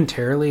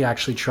momentarily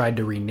actually tried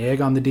to renege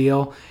on the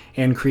deal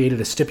and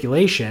created a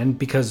stipulation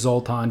because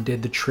Zoltan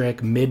did the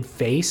trick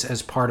mid-face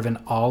as part of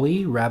an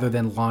ollie rather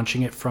than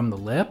launching it from the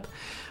lip.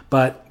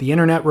 But the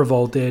internet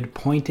revolted,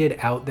 pointed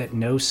out that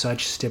no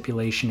such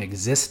stipulation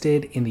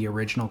existed in the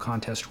original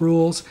contest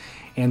rules,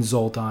 and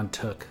Zoltan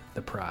took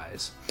the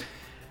prize.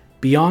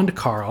 Beyond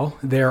Carl,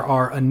 there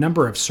are a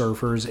number of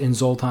surfers in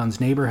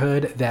Zoltan's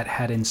neighborhood that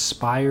had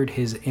inspired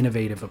his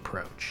innovative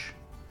approach.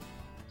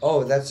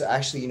 Oh, that's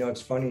actually,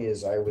 what's funny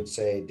is I would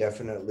say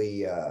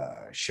definitely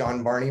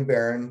Sean Barney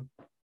Barron,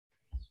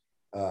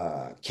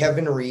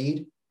 Kevin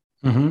Reed,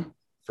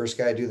 first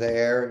guy to do the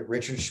air,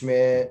 Richard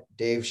Schmidt,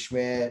 Dave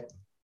Schmidt,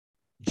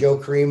 Joe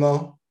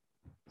Cremo.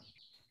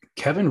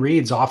 Kevin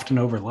Reed's often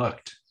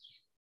overlooked.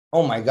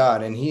 Oh my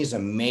God, and he's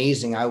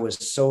amazing. I was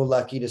so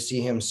lucky to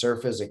see him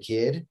surf as a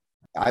kid.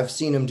 I've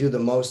seen him do the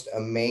most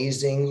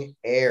amazing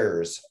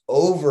airs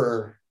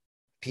over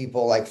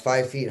people like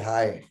 5 feet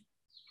high.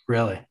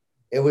 Really?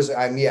 It was,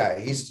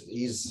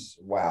 he's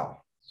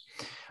wow.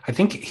 I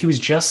think he was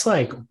just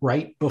like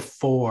right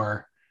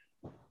before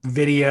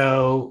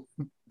video,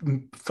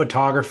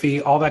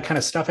 photography, all that kind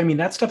of stuff. I mean,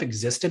 that stuff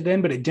existed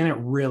then, but it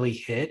didn't really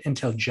hit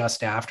until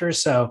just after.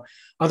 So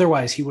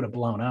otherwise he would have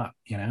blown up,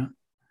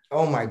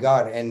 Oh my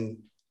God. And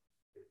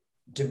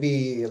to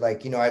be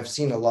like, I've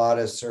seen a lot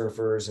of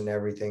surfers and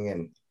everything,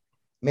 and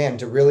man,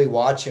 to really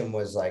watch him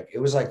was like, it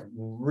was like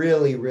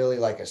really, really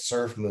like a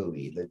surf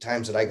movie. The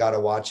times that I got to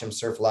watch him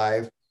surf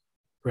live.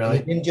 Really?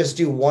 He didn't just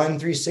do one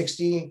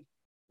 360.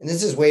 And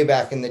this is way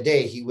back in the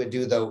day. He would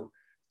do the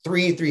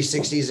 3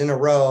 360s in a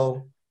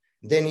row.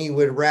 Then he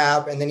would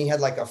wrap, and then he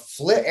had like a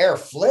air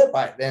flip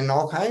and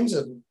all kinds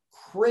of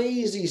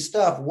crazy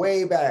stuff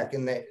way back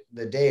in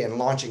the day, and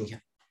launching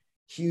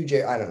huge.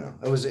 I don't know.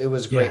 It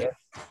was great. Yeah.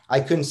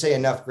 I couldn't say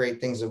enough great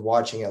things of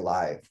watching it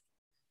live.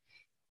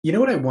 You know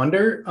what I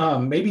wonder?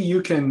 Maybe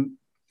you can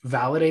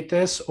validate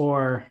this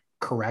or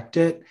correct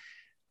it,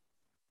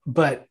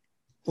 but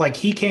like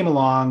he came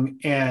along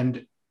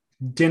and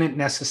didn't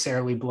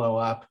necessarily blow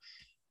up.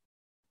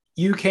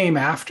 you came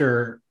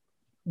after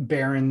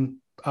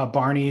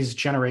Barney's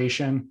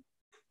generation,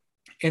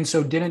 and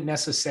so didn't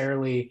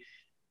necessarily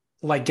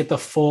like get the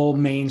full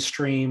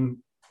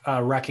mainstream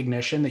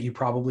recognition that you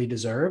probably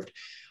deserved.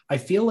 I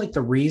feel like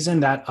the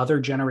reason that other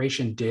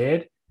generation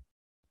did,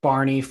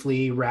 Barney,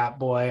 Flea, Rat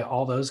Boy,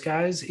 all those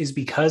guys, is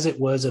because it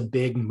was a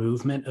big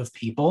movement of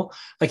people.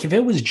 Like if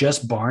it was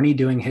just Barney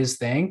doing his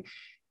thing,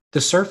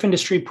 the surf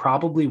industry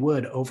probably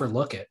would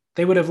overlook it.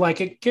 They would have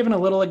like given a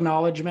little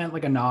acknowledgement,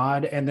 like a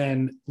nod, and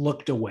then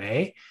looked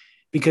away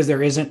because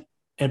there isn't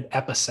an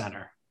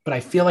epicenter. But I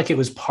feel like it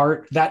was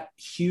that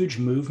huge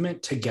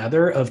movement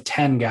together of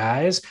 10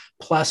 guys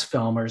plus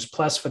filmers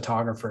plus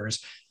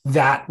photographers.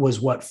 That was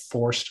what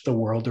forced the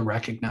world to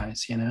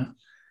recognize, you know?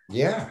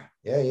 Yeah.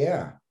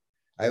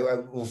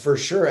 Well, for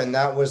sure. And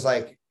that was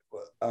like,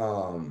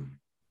 not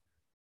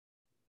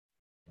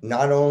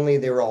only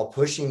they were all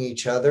pushing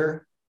each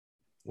other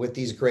with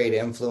these great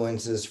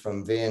influences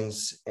from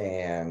Vince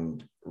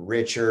and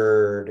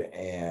Richard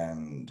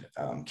and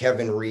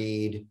Kevin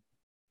Reed,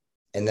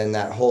 and then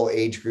that whole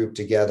age group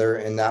together.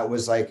 And that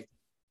was like,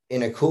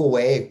 in a cool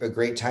way, a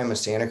great time of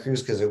Santa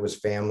Cruz because it was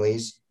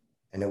families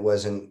and it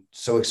wasn't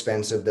so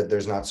expensive that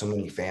there's not so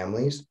many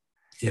families.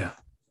 Yeah.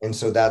 And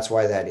so that's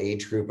why that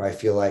age group, I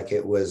feel like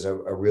it was a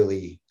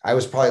really, I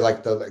was probably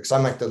like because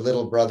I'm like the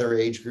little brother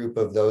age group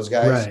of those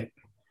guys. Right.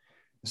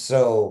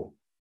 So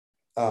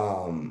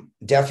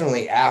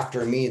definitely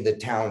after me, the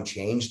town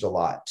changed a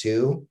lot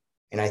too.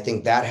 And I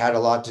think that had a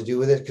lot to do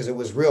with it because it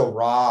was real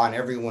raw and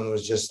everyone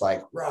was just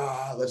like,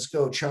 raw, let's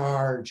go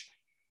charge.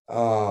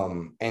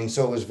 And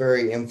so it was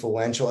very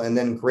influential. And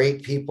then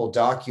great people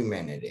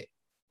documented it.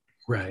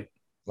 Right.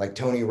 Like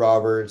Tony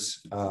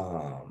Roberts.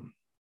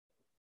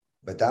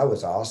 But that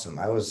was awesome.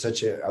 I was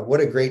what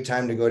a great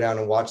time to go down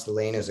and watch the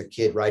lane as a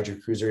kid, ride your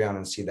cruiser down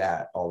and see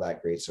all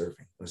that great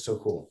surfing. It was so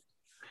cool.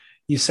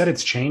 You said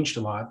it's changed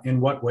a lot. In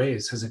what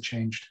ways has it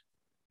changed?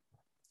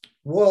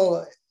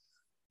 Well,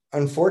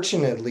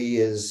 unfortunately,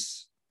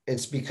 it's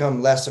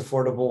become less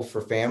affordable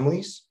for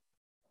families.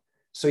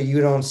 So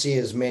you don't see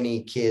as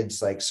many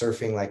kids like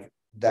surfing like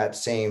that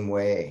same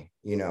way,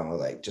 you know,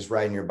 like just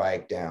riding your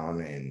bike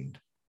down. And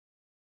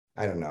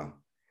I don't know.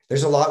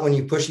 There's a lot when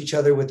you push each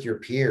other with your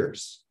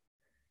peers,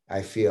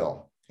 I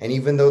feel. And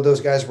even though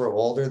those guys were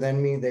older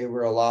than me, they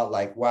were a lot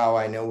like, wow,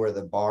 I know where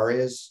the bar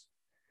is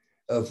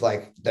of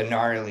like the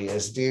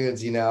gnarliest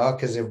dudes, you know,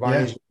 because if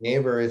Barney's your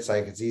neighbor, it's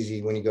like, it's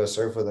easy when you go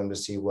surf with them to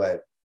see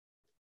what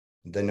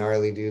the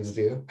gnarly dudes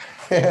do.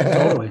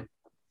 Totally.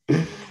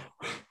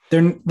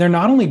 They're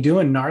not only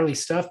doing gnarly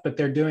stuff, but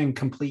they're doing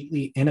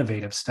completely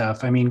innovative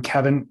stuff. I mean,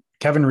 Kevin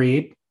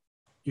Reed,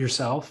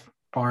 yourself,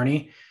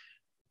 Barney.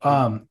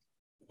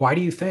 Why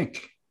do you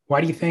think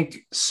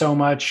so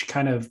much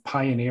kind of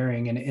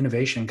pioneering and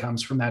innovation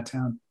comes from that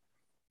town?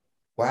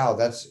 Wow,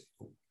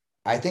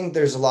 I think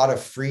there's a lot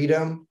of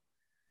freedom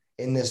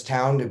in this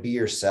town to be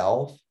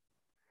yourself.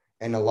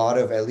 And a lot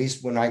of, at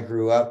least when I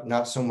grew up,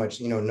 not so much,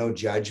 you know, no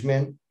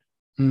judgment.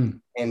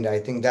 And I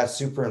think that's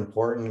super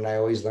important. And I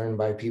always learn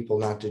by people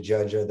not to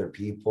judge other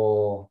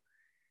people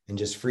and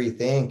just free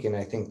think. And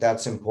I think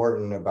that's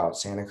important about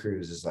Santa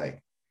Cruz is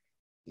like,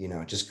 you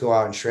know, just go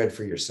out and shred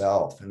for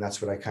yourself. And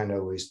that's what I kind of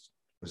always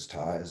was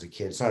taught as a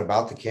kid. It's not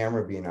about the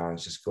camera being on,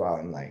 it's just go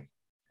out and like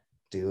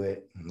do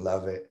it and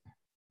love it.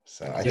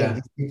 So I think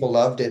these people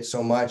loved it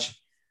so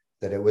much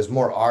that it was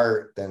more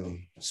art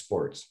than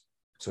sports.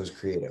 So it was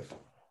creative.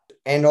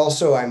 And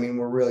also, I mean,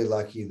 we're really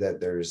lucky that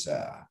there's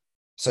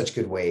such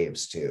good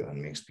waves too, and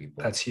makes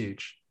people. That's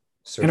huge.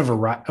 Surfing. And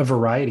a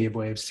variety of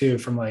waves too,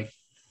 from like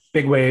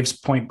big waves,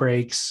 point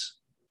breaks,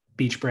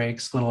 beach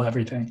breaks, little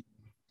everything.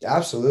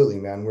 Absolutely,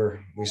 man.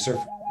 We surf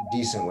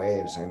decent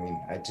waves. I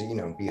mean,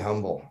 be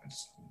humble.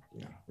 It's,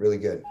 really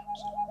good.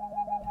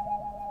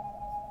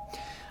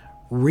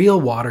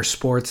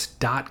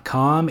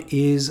 RealWatersports.com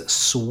is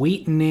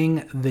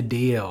sweetening the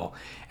deal.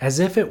 As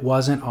if it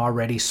wasn't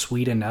already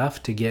sweet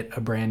enough to get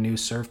a brand new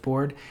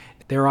surfboard,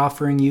 they're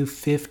offering you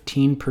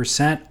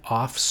 15%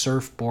 off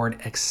surfboard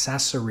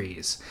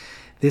accessories.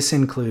 This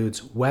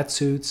includes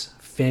wetsuits,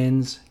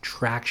 fins,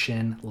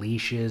 traction,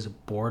 leashes,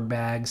 board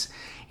bags,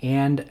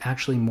 and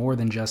actually more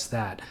than just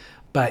that.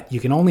 But you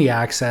can only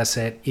access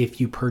it if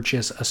you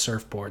purchase a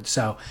surfboard.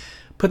 So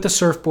put the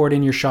surfboard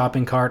in your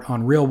shopping cart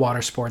on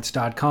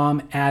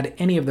realwatersports.com, add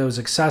any of those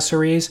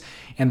accessories,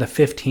 and the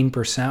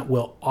 15%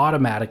 will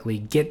automatically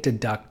get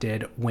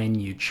deducted when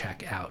you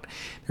check out.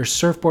 Their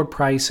surfboard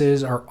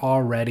prices are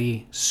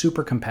already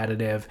super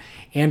competitive.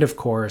 And of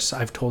course,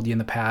 I've told you in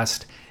the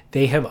past,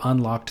 they have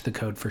unlocked the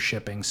code for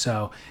shipping.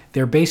 So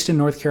they're based in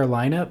North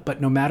Carolina,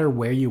 but no matter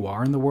where you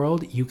are in the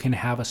world, you can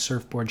have a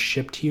surfboard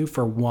shipped to you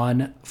for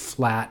one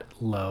flat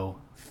low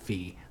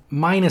fee,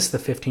 minus the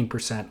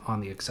 15% on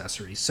the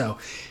accessories. So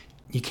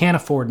you can't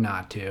afford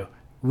not to.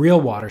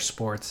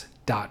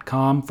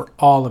 RealWatersports.com for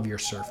all of your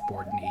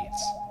surfboard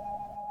needs.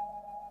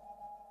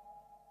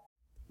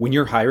 When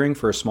you're hiring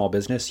for a small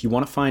business, you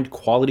want to find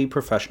quality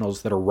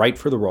professionals that are right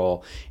for the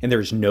role, and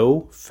there's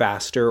no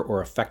faster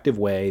or effective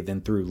way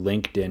than through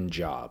LinkedIn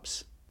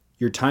Jobs.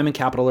 Your time and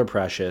capital are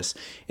precious,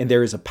 and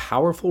there is a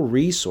powerful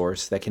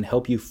resource that can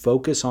help you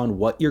focus on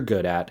what you're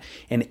good at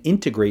and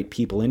integrate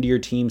people into your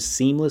team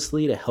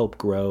seamlessly to help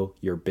grow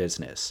your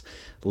business.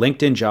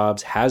 LinkedIn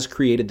Jobs has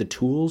created the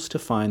tools to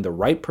find the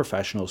right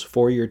professionals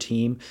for your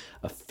team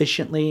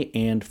efficiently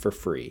and for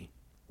free.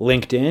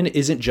 LinkedIn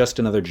isn't just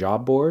another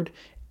job board.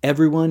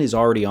 Everyone is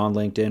already on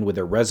LinkedIn with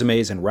their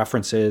resumes and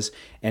references,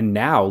 and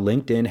now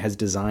LinkedIn has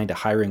designed a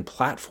hiring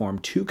platform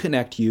to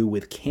connect you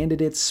with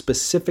candidates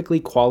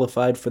specifically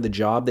qualified for the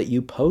job that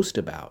you post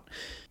about.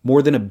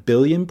 More than 1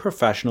 billion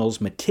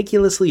professionals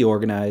meticulously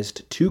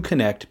organized to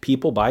connect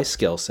people by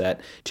skill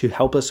set to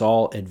help us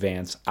all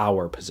advance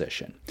our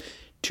position.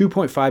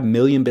 2.5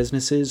 million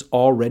businesses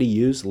already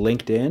use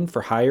LinkedIn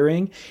for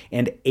hiring,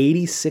 and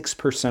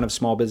 86% of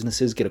small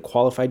businesses get a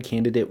qualified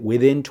candidate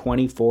within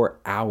 24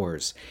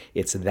 hours.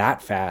 It's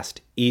that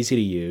fast, easy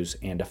to use,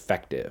 and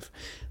effective.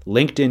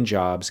 LinkedIn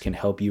Jobs can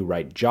help you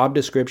write job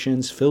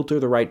descriptions,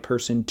 filter the right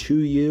person to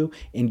you,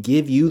 and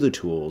give you the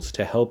tools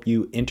to help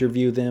you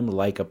interview them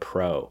like a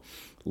pro.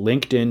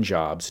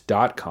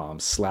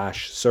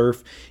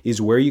 LinkedInjobs.com/surf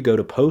is where you go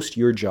to post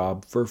your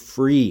job for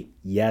free.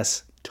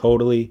 Yes,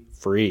 totally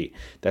free.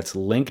 That's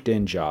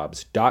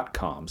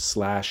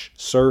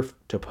linkedinjobs.com/surf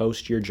to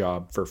post your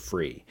job for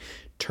free.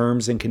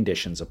 Terms and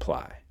conditions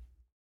apply.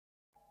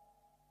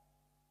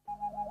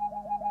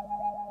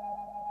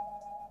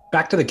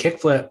 Back to the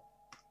kickflip.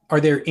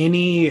 Are there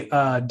any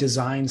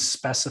design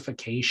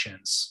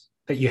specifications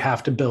that you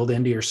have to build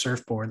into your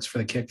surfboards for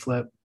the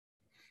kickflip?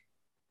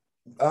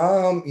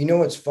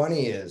 What's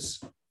funny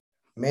is,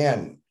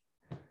 man,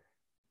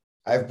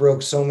 I've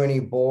broke so many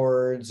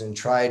boards and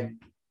tried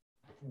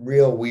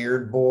real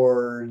weird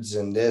boards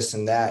and this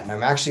and that. And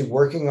I'm actually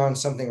working on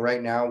something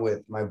right now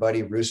with my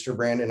buddy Rooster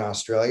Brand in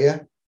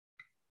Australia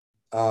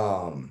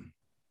to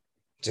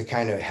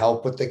kind of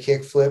help with the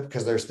kickflip,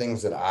 because there's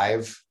things that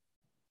I've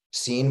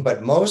seen,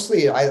 but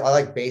mostly I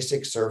like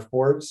basic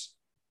surfboards,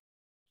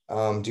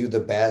 do the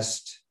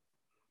best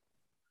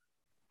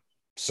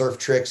surf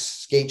tricks,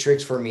 skate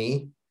tricks for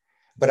me.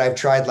 But I've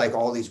tried like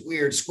all these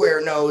weird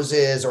square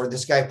noses, or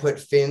this guy put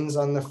fins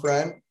on the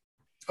front.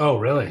 Oh,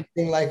 really?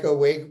 Like a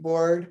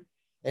wakeboard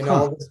and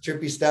all this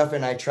trippy stuff.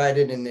 And I tried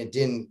it and it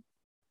didn't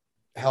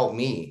help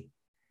me.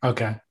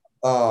 Okay.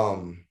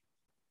 And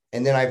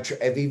then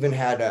I've even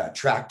had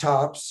track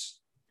tops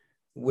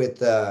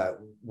with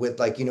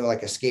like,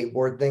 like a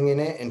skateboard thing in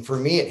it. And for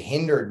me, it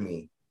hindered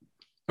me.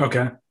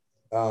 Okay.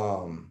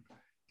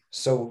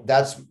 So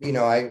that's,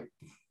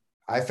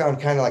 I found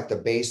kind of like the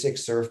basic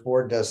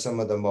surfboard does some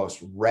of the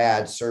most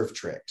rad surf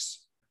tricks.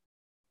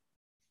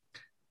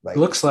 Like,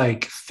 looks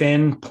like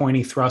thin,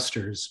 pointy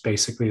thrusters,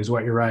 basically, is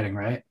what you're riding,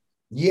 right?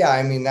 Yeah,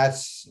 I mean,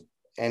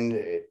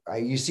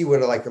 you see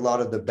what like a lot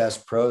of the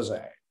best pros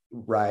I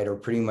ride are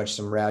pretty much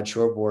some rad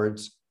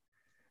shortboards.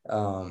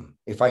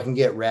 If I can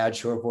get rad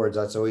shortboards,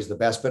 that's always the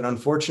best. But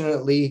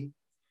unfortunately,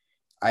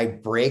 I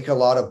break a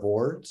lot of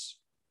boards,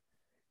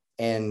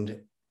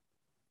 and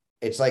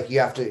it's like you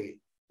have to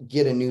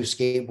get a new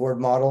skateboard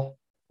model.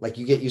 Like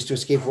you get used to a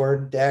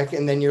skateboard deck,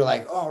 and then you're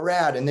like, oh,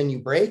 rad. And then you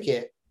break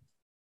it.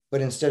 But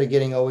instead of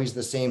getting always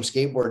the same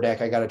skateboard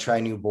deck, I got to try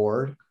a new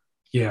board.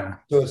 Yeah.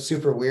 So it's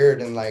super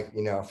weird. And like,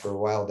 for a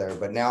while there,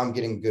 but now I'm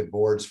getting good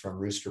boards from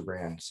Rooster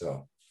Brand.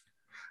 So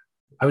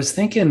I was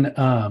thinking,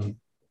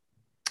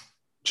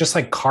 just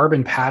like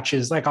carbon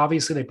patches, like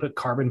obviously they put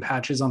carbon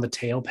patches on the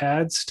tail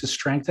pads to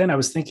strengthen. I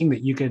was thinking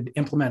that you could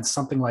implement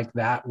something like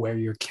that where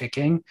you're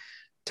kicking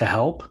to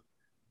help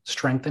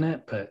strengthen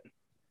it, but.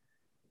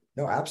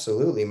 No,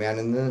 absolutely, man.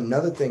 And then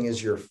another thing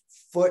is your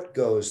foot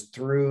goes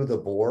through the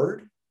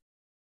board.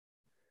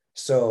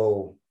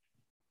 So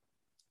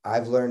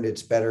I've learned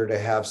it's better to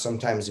have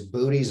sometimes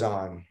booties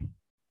on.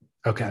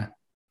 Okay.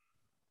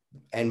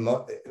 And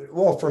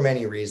well, for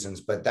many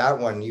reasons, but that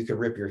one, you could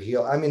rip your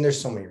heel. I mean, there's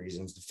so many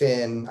reasons. The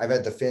fin, I've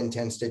had the fin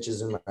 10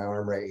 stitches in my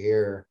arm right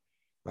here,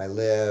 my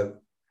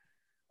lip.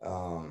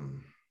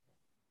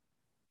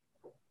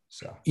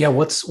 So yeah,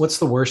 what's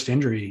the worst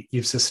injury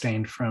you've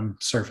sustained from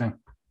surfing?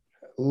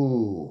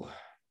 Ooh,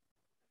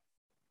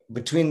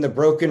 between the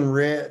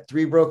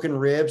three broken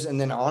ribs, and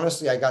then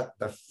honestly, I got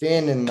the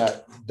fin and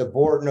the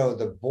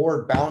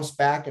board bounced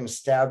back and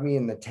stabbed me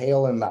in the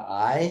tail and the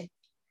eye,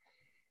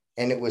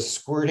 and it was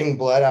squirting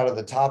blood out of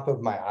the top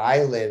of my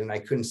eyelid, and I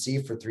couldn't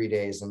see for 3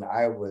 days, and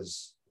I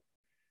was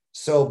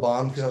so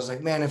bummed because I was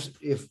like, man,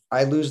 if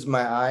I lose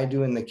my eye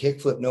doing the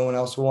kickflip, no one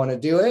else will want to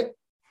do it.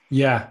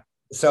 Yeah.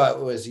 So it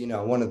was,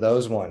 one of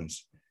those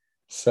ones.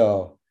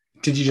 So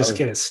did you just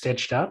get it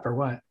stitched up or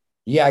what?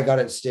 Yeah, I got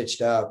it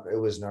stitched up. It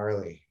was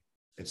gnarly.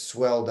 It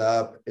swelled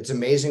up. It's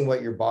amazing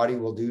what your body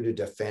will do to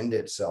defend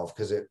itself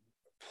because it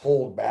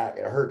pulled back.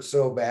 It hurt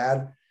so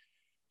bad.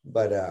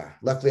 But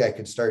luckily I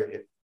could start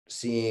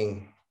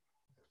seeing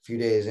a few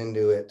days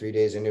into it, 3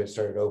 days into it,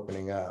 started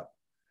opening up.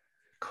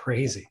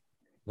 Crazy.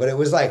 But it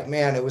was like,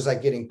 man, it was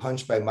like getting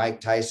punched by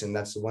Mike Tyson.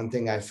 That's the one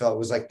thing I felt. It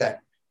was like that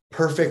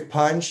perfect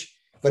punch,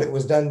 but it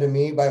was done to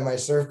me by my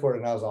surfboard.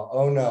 And I was all,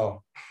 oh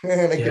no.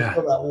 And I could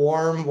feel that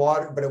warm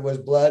water, but it was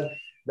blood,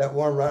 that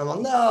warm run. I'm like,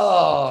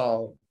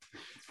 no.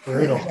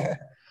 Brutal.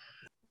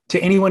 To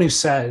anyone who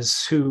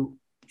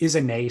is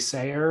a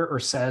naysayer or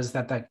says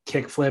that that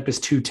kickflip is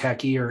too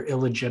techy or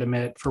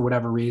illegitimate for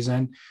whatever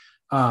reason,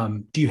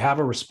 do you have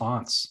a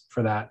response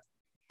for that?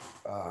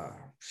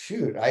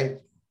 Shoot, I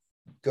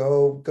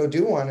go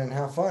do one and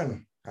have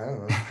fun. I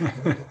don't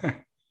know.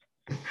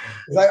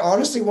 I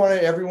honestly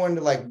wanted everyone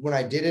to, like, when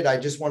I did it, I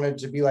just wanted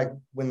to be like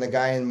when the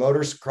guy in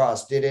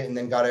motocross did it and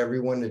then got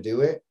everyone to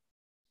do it.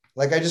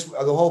 Like, the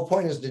whole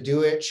point is to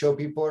do it, show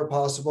people are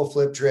possible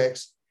flip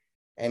tricks.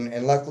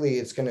 And luckily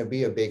it's going to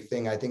be a big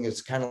thing. I think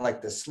it's kind of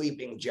like the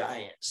sleeping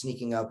giant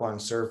sneaking up on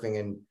surfing,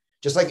 and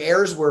just like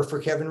airs were for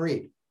Kevin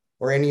Reed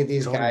or any of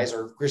these guys,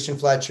 or Christian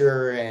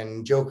Fletcher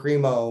and Joe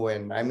Cremo.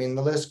 And I mean,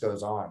 the list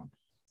goes on.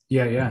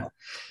 Yeah.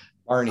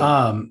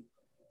 Arnie.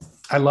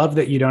 I love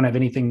that you don't have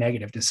anything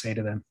negative to say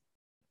to them.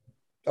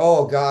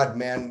 Oh God,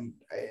 man.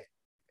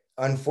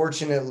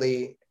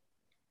 Unfortunately,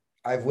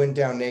 I've went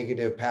down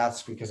negative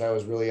paths because I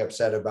was really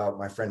upset about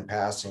my friend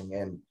passing,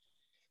 and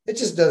it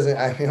just doesn't,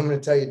 I'm going to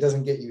tell you, it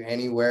doesn't get you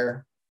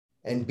anywhere.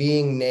 And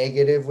being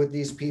negative with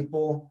these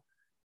people,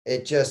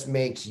 it just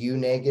makes you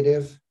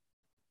negative.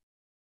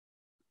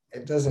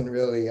 It doesn't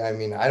really, I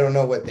mean, I don't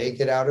know what they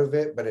get out of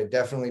it, but it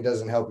definitely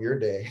doesn't help your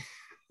day.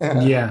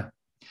 Yeah.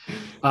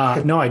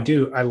 No, I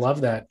do. I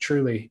love that.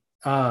 Truly.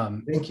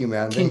 Thank you,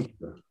 man. Thank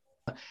you.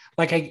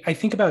 Like I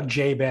think about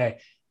J-Bay.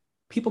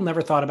 People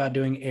never thought about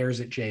doing airs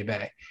at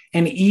J-Bay.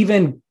 And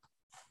even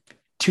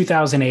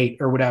 2008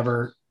 or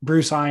whatever,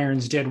 Bruce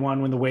Irons did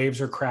one when the waves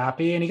are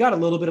crappy, and he got a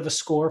little bit of a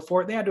score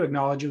for it. They had to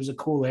acknowledge it was a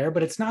cool air,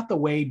 but it's not the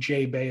way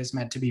J-Bay is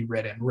meant to be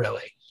ridden,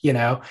 really.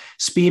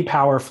 Speed,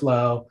 power,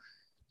 flow.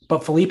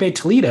 But Felipe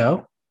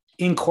Toledo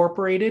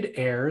incorporated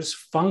airs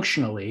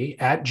functionally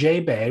at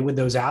J-Bay with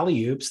those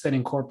alley-oops that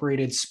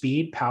incorporated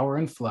speed, power,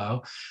 and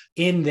flow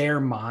in their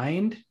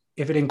mind.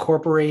 If it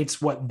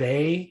incorporates what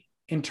they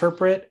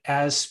interpret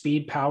as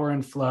speed, power,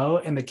 and flow,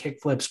 and the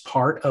kickflip's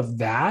part of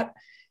that,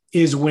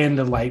 is when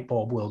the light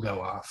bulb will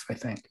go off, I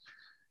think.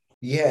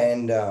 Yeah.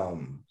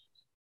 And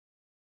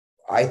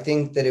I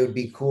think that it would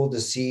be cool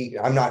to see.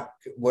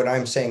 What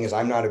I'm saying is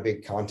I'm not a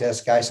big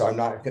contest guy, so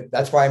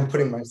that's why I'm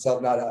putting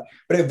myself not out.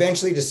 But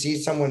eventually to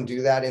see someone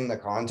do that in the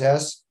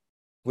contest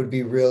would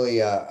be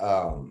really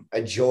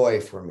a joy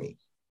for me.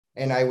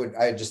 And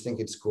I just think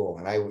it's cool.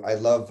 And I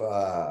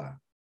love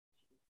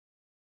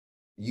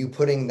you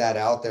putting that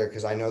out there,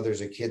 because I know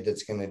there's a kid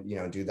that's going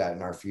to, do that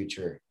in our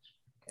future.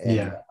 And,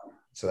 yeah.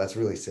 So that's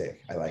really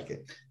sick. I like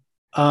it.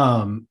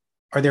 Are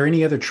there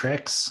any other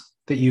tricks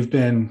that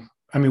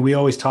we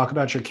always talk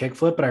about your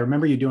kickflip, but I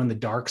remember you doing the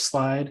dark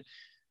slide.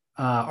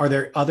 Are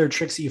there other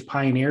tricks that you've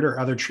pioneered, or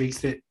other tricks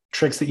that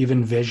you've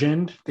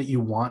envisioned that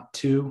you want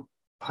to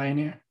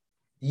pioneer?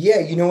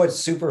 Yeah. What's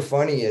super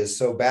funny is,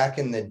 so back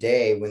in the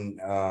day when,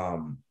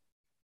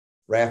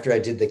 right after I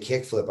did the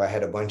kickflip, I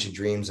had a bunch of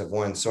dreams of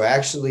one. So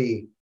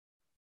actually,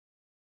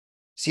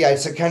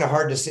 it's kind of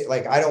hard to say,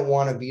 like, I don't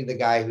want to be the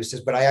guy who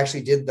says, but I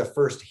actually did the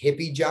first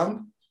hippie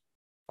jump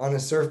on a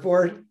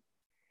surfboard.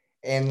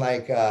 And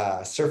like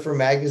Surfer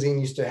Magazine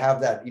used to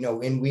have that,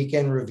 in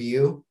weekend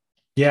review.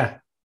 Yeah.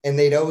 And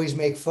they'd always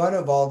make fun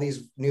of all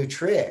these new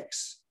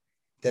tricks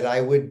that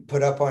I would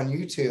put up on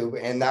YouTube.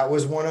 And that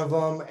was one of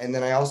them. And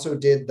then I also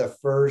did the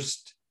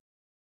first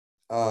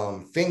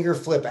finger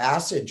flip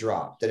acid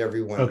drop that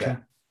everyone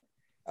got.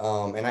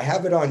 And I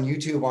have it on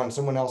YouTube on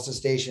someone else's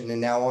station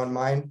and now on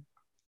mine.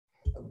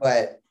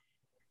 But,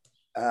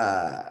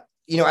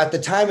 at the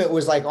time it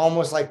was like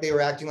almost like they were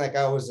acting like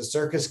I was a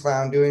circus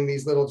clown doing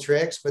these little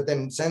tricks. But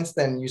then since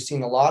then, you've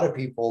seen a lot of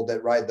people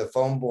that ride the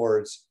foam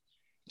boards,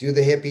 do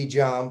the hippie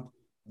jump,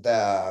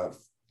 the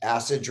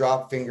acid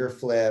drop finger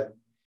flip.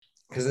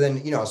 Because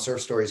then,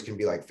 surf stories can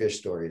be like fish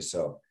stories.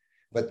 So,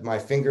 but my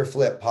finger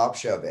flip pop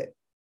shove it.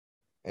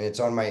 And it's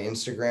on my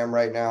Instagram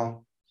right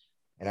now.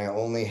 And I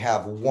only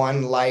have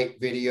one light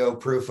video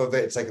proof of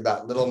it. It's like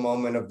that little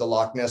moment of the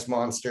Loch Ness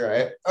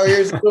Monster.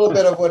 Here's a little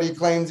bit of what he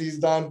claims he's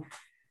done.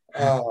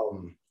 I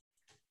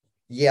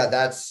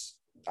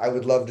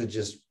would love to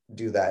just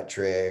do that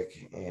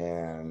trick.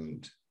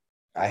 And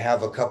I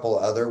have a couple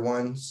other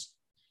ones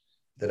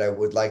that I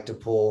would like to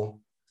pull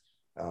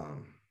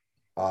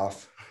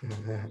off.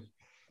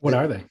 What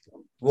are they?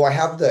 Well, I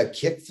have the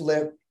kick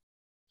flip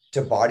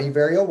to body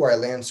varial where I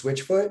land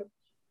switch foot.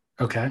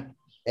 Okay.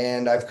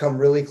 And I've come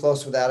really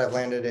close with that. I've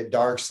landed at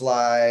dark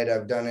slide.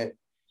 I've done it.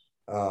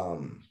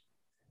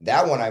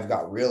 That one I've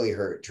got really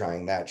hurt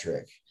trying that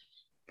trick.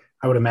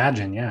 I would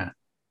imagine. Yeah.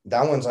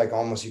 That one's like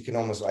you can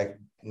almost like,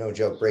 no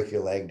joke, break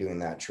your leg doing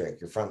that trick,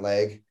 your front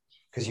leg.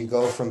 Cause you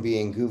go from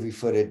being goofy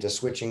footed to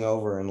switching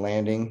over and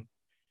landing,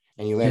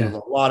 and you land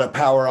with a lot of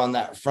power on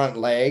that front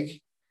leg.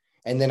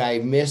 And then I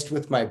missed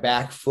with my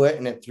back foot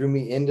and it threw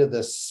me into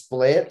the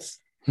splits.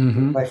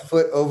 Mm-hmm. My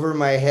foot over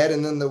my head,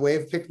 and then the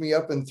wave picked me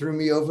up and threw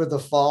me over the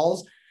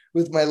falls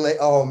with my leg.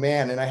 Oh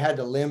man. And I had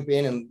to limp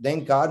in, and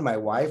thank God my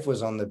wife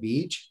was on the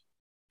beach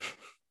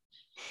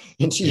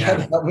and she had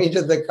to help me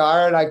to the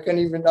car, and I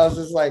was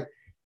just like,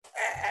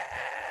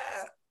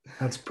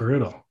 That's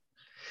brutal.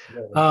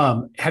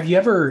 Have you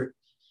ever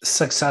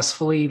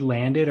successfully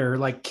landed or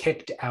like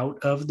kicked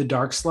out of the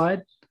dark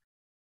slide?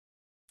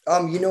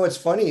 What's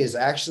funny is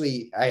I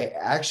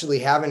actually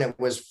haven't. It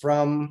was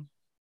from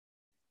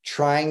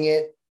trying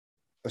it.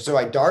 So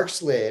I dark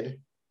slid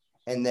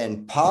and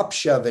then pop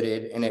shoved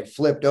it and it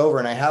flipped over.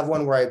 And I have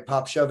one where I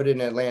pop shove it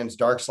and it lands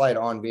dark slide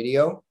on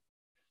video.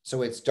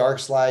 So it's dark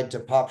slide to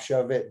pop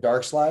shove it,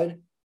 dark slide.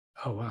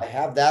 Oh, wow. I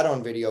have that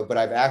on video, but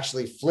I've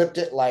actually flipped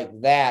it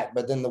like that.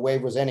 But then the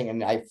wave was ending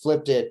and I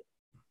flipped it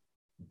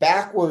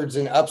backwards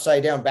and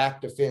upside down,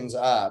 back to fins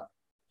up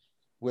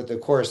with,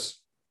 of course,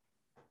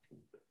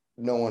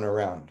 no one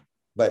around.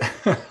 But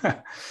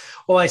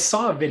well, I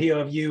saw a video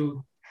of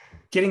you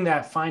getting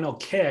that final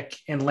kick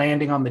and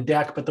landing on the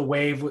deck, but the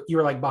wave, you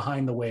were like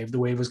behind the wave. The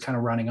wave was kind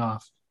of running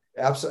off.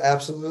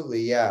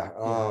 Absolutely. Yeah.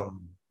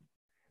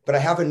 But I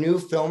have a new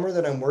filmer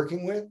that I'm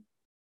working with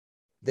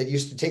that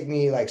used to take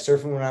me like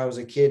surfing when I was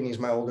a kid. And he's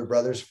my older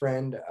brother's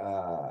friend,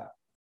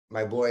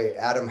 my boy,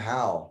 Adam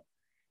Howe.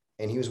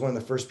 And he was one of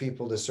the first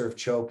people to surf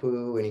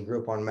Chopu, and he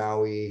grew up on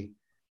Maui.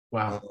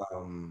 Wow.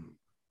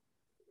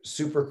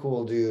 Super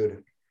cool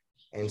dude.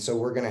 And so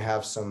we're going to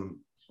have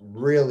some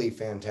really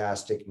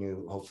fantastic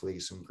new, hopefully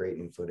some great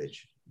new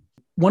footage.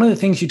 One of the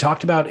things you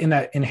talked about in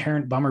that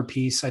Inherent Bummer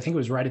piece, I think it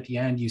was right at the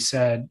end, you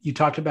said, you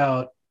talked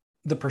about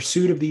the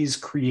pursuit of these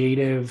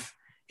creative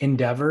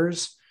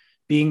endeavors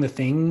being the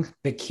thing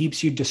that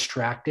keeps you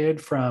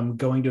distracted from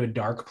going to a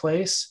dark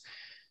place.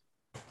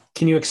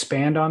 Can you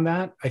expand on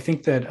that? I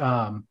think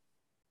that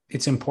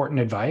it's important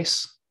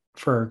advice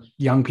for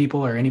young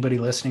people or anybody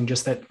listening,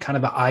 just that kind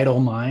of the idle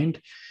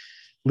mind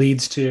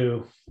leads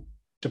to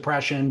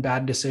depression,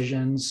 bad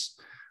decisions.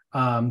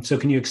 So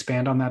can you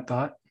expand on that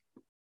thought?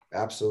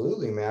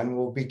 Absolutely, man.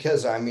 Well,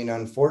 because I mean,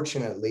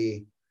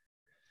 unfortunately,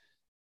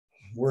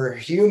 we're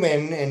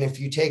human. And if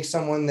you take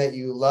someone that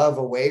you love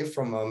away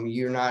from them,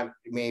 you're not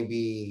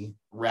maybe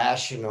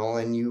rational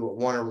and you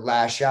want to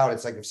lash out.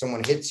 It's like if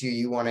someone hits you,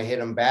 you want to hit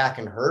them back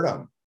and hurt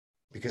them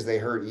because they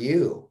hurt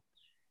you.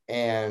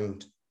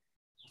 And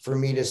for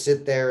me to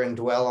sit there and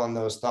dwell on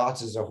those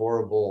thoughts is a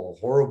horrible,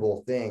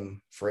 horrible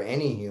thing for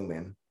any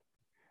human.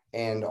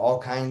 And all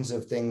kinds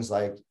of things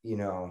like,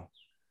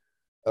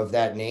 of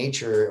that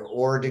nature,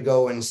 or to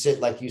go and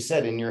sit, like you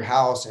said, in your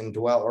house and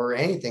dwell or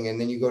anything.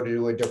 And then you go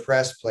to a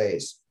depressed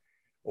place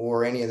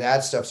or any of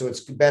that stuff. So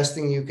it's the best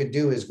thing you could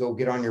do is go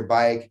get on your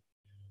bike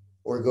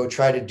or go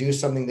try to do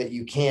something that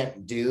you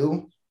can't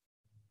do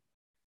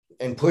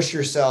and push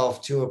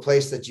yourself to a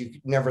place that you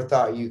never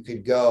thought you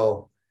could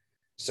go.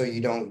 So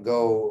you don't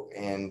go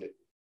and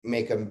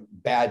make a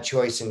bad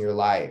choice in your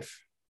life.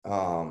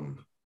 And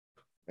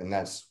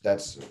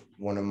that's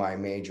one of my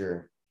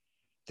major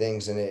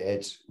things. And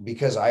it's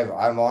because I've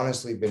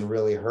honestly been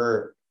really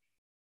hurt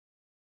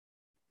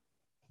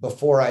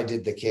before I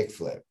did the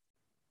kickflip.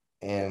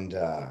 And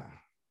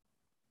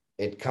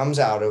it comes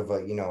out of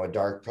a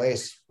dark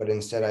place, but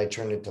instead I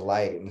turned it to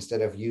light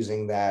instead of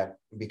using that,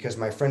 because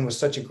my friend was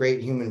such a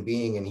great human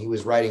being and he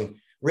was writing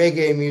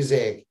reggae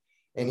music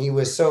and he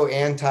was so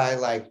anti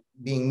like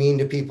being mean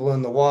to people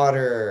in the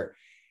water.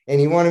 And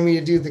he wanted me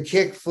to do the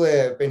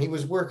kickflip and he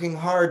was working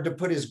hard to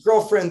put his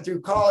girlfriend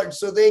through college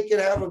so they could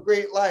have a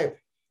great life.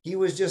 He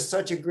was just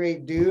such a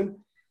great dude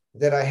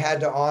that I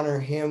had to honor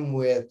him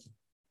with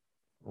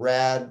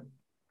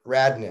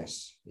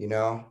radness,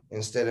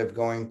 instead of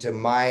going to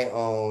my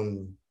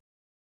own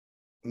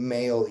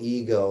male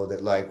ego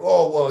that like,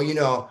 oh,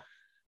 well,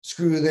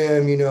 screw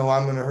them,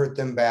 I'm going to hurt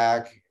them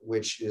back,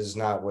 which is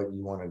not what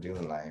you want to do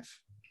in life.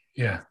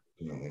 Yeah.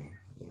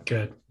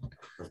 Good.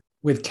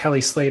 With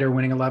Kelly Slater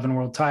winning 11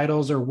 world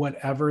titles or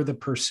whatever the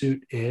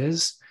pursuit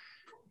is,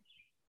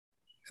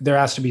 there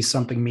has to be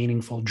something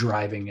meaningful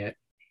driving it.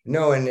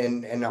 No.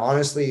 And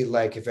honestly,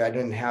 like if I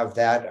didn't have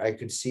that, I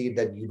could see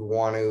that you'd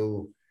want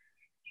to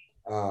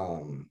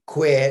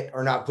quit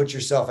or not put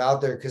yourself out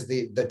there because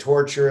the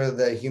torture,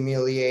 the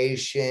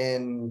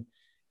humiliation,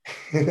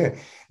 the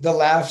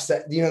laughs,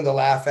 the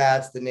laugh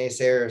ats, the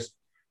naysayers,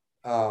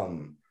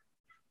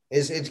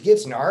 it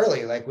gets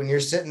gnarly. Like when you're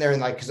sitting there and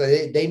like, because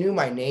they knew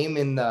my name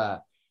in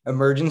the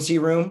emergency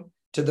room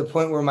to the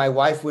point where my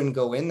wife wouldn't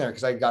go in there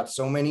because I got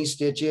so many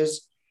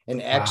stitches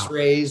and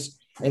x-rays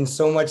and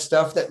so much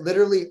stuff that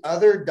literally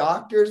other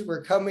doctors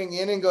were coming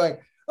in and going,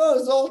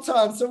 oh,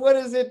 Zoltan, so what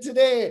is it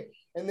today?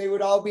 And they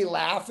would all be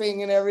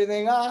laughing and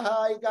everything. He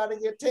got to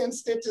get 10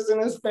 stitches in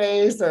his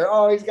face, or,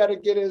 oh, he's got to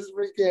get his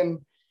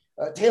freaking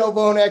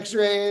tailbone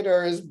x-rayed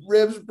or his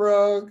ribs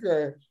broke.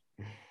 Or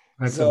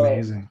That's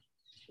amazing.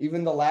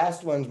 Even the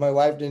last ones, my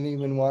wife didn't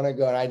even want to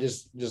go. And I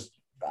just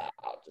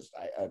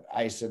I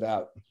ice it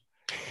out.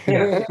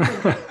 Yeah.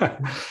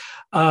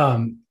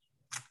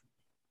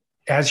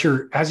 As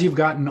you've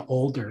gotten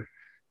older,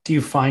 do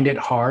you find it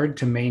hard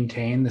to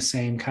maintain the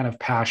same kind of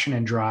passion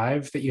and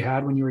drive that you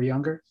had when you were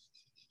younger?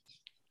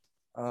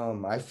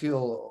 I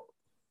feel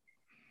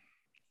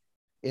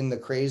in the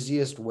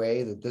craziest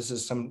way that this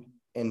is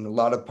in a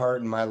lot of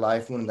part in my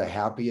life, one of the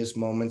happiest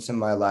moments in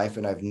my life.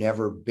 And I've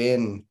never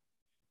been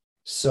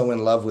so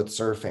in love with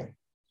surfing.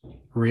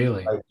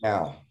 Really? Right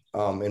now,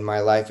 in my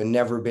life, and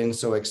never been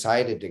so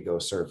excited to go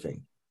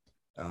surfing.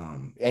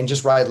 and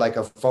just ride like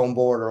a foam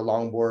board or a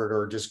longboard,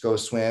 or just go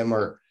swim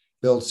or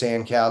build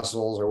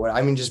sandcastles or what.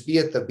 I mean, just be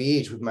at the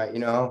beach with my,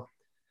 What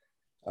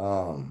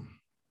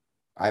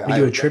do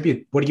you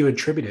attribute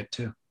it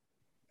to?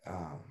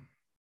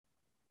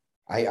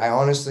 I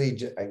honestly,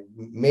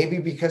 maybe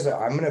because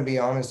I'm going to be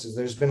honest, is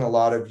there's been a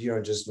lot of,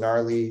 just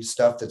gnarly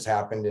stuff that's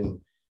happened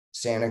in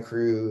Santa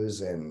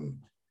Cruz, and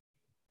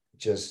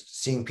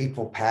just seeing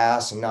people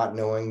pass and not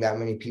knowing that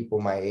many people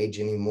my age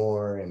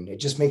anymore. And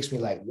it just makes me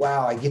like,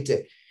 wow, I get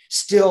to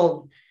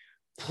still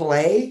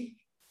play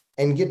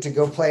and get to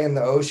go play in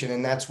the ocean.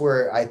 And that's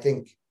where I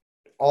think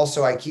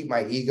also I keep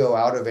my ego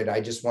out of it.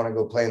 I just want to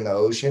go play in the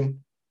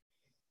ocean.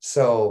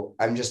 So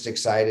I'm just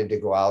excited to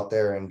go out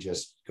there and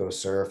just go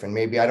surf. And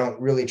maybe I don't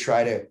really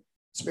try to,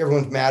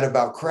 everyone's mad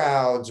about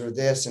crowds or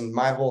this. And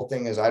my whole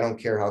thing is, I don't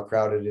care how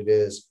crowded it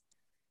is.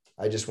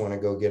 I just want to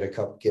go get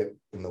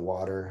in the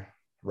water,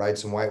 ride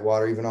some white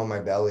water, even on my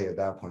belly at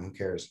that point. Who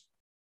cares?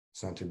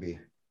 It's not to be.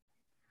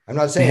 I'm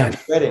not saying I'm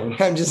sweating.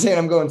 I'm just saying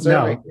I'm going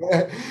surfing.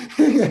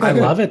 No. I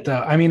love it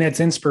though. I mean,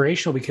 it's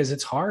inspirational because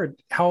it's hard.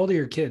 How old are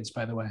your kids,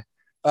 by the way?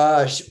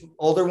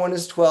 Older one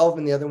is 12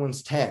 and the other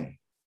one's 10.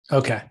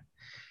 Okay.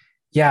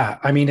 Yeah.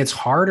 I mean, it's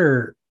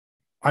harder.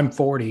 I'm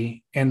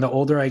 40, and the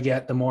older I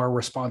get, the more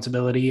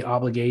responsibility,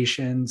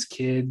 obligations,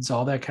 kids,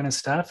 all that kind of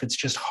stuff. It's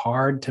just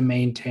hard to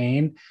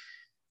maintain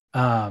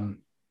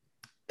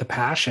the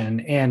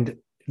passion and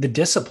the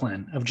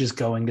discipline of just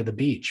going to the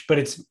beach.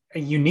 But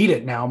you need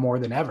it now more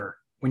than ever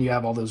when you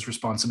have all those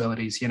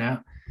responsibilities,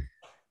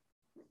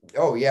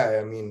 Oh yeah.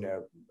 I mean,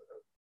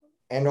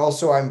 and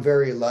also I'm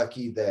very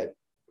lucky that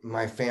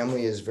my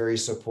family is very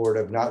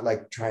supportive, not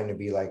like trying to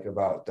be like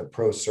about the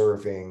pro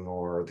surfing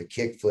or the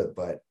kickflip,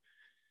 but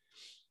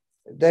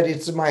that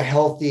it's my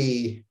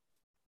healthy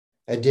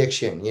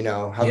addiction,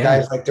 how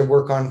guys like to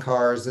work on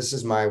cars. This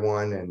is my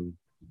one. And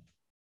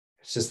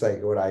it's just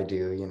like what I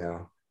do,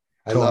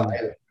 Totally.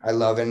 I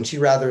love it. And she'd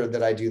rather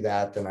that I do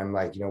that than I'm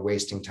like,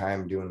 wasting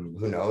time doing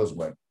who knows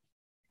what.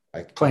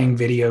 Like playing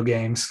video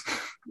games.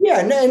 Yeah.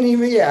 And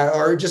even,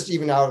 or just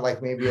even out,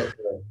 like maybe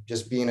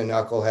just being a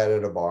knucklehead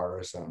at a bar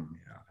or something.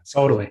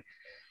 Totally.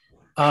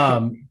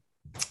 Cool.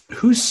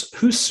 Who's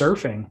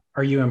surfing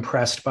are you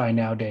impressed by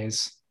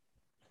nowadays?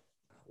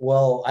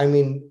 Well, I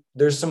mean,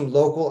 there's some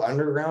local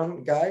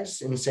underground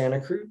guys in Santa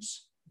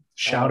Cruz.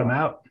 Shout them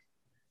out.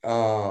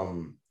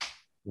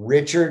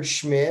 Richard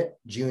Schmidt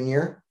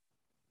Jr.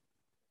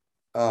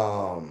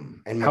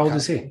 And how old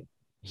is he?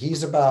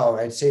 He's about,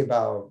 I'd say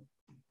about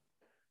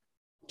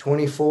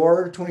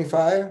 24,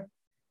 25.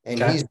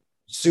 And he's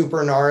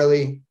super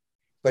gnarly,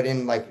 but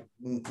in like,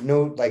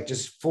 no, like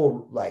just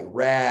full, like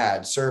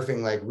rad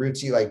surfing, like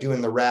rootsy, like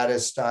doing the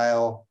raddest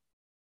style,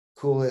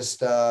 coolest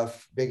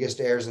stuff,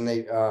 biggest airs. And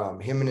they,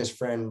 him and his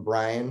friend,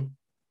 Brian,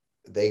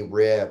 they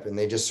rip and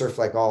they just surf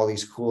like all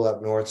these cool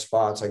up north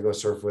spots. I go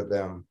surf with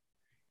them,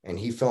 and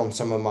he filmed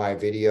some of my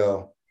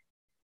video,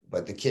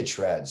 but the kid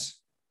shreds.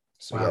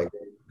 So wow.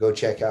 Go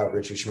check out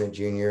Richard Schmidt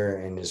Jr.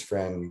 and his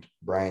friend,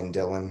 Brian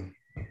Dillon.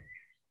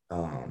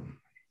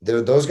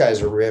 Those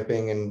guys are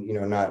ripping, and,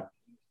 not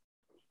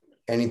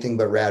anything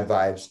but rad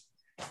vibes.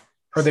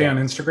 Are they on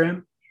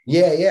Instagram?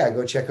 Yeah.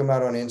 Go check them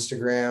out on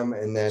Instagram.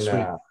 And then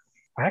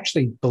I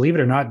actually, believe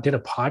it or not, did a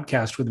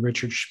podcast with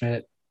Richard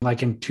Schmidt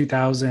like in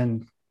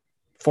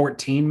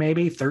 2014,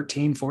 maybe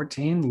 13,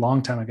 14,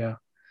 long time ago.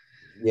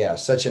 Yeah.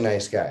 Such a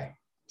nice guy.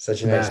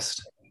 Super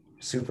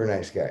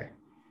nice guy.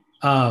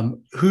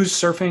 Who's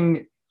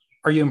surfing?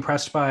 Are you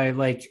impressed by,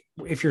 like,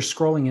 if you're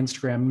scrolling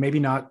Instagram, maybe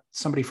not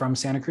somebody from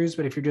Santa Cruz,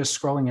 but if you're just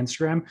scrolling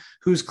Instagram,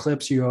 whose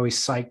clips are you always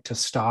psyched to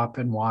stop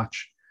and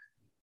watch?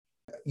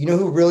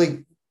 Who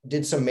really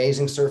did some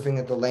amazing surfing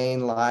at the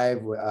Lane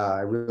live?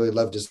 I really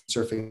loved his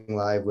surfing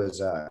live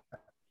was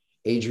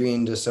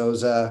Adrian De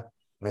Souza.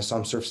 When I saw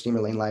him surf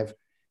Steamer Lane live.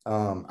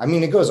 I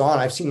mean, it goes on.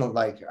 I've seen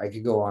I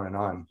could go on and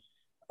on.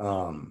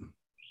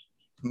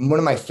 One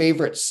of my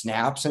favorite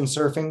snaps in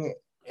surfing,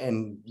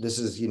 and this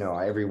is,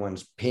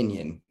 everyone's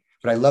opinion,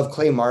 but I love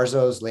Clay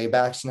Marzo's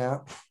layback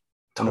snap.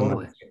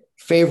 Totally.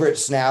 Favorite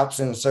snaps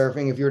in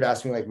surfing. If you were to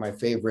ask me like my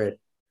favorite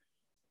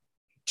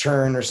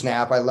turn or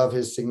snap, I love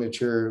his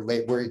signature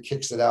where he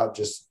kicks it out.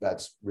 Just,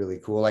 that's really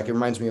cool. Like, it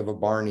reminds me of a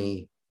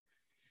Barney.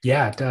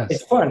 Yeah, it does.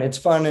 It's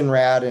fun and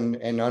rad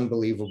and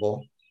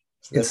unbelievable.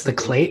 So it's the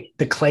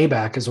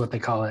clayback is what they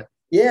call it.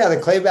 Yeah. The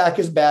clayback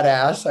is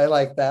badass. I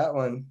like that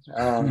one.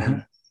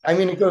 I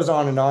mean, it goes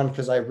on and on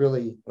because I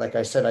really, like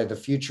I said, the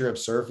future of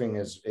surfing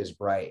is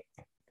bright.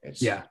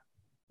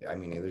 I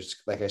mean, there's,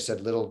 like I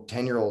said, little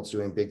 10-year-olds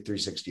doing big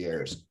 360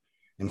 airs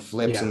and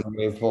flips in the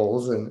wave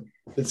pools, and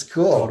it's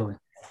cool. Totally.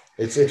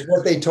 It's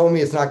what they told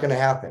me it's not going to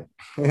happen.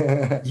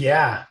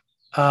 Yeah.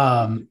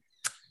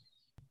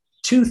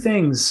 Two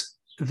things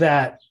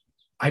that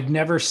I've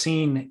never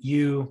seen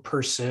you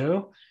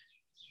pursue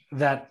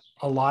that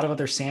a lot of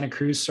other Santa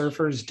Cruz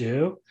surfers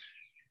do,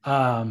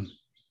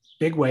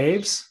 big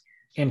waves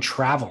and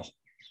travel.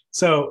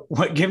 So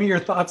give me your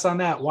thoughts on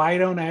that. Why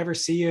don't I ever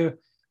see you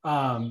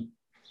on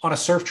a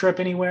surf trip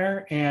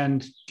anywhere?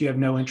 And do you have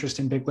no interest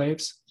in big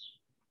waves?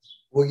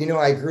 Well,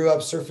 I grew up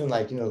surfing,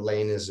 like,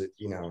 lane is,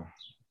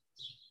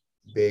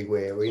 big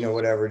wave, or,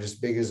 whatever,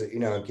 just big as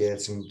it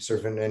gets, and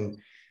surfing. And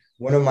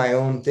one of my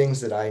own things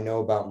that I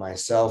know about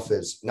myself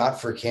is not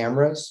for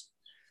cameras,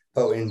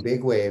 but in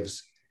big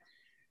waves.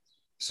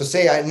 So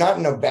say not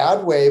in a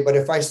bad way, but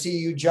if I see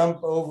you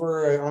jump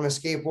over on a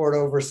skateboard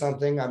over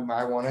something,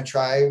 I want to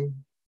try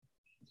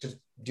to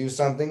do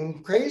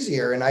something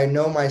crazier. And I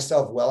know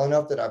myself well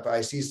enough that if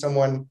I see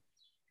someone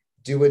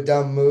do a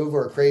dumb move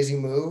or a crazy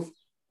move,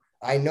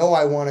 I know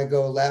I want to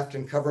go left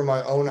and cover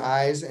my own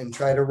eyes and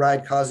try to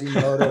ride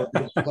Quasimodo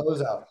with the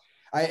close out.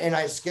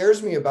 It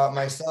scares me about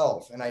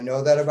myself. And I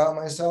know that about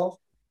myself.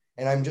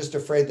 And I'm just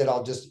afraid that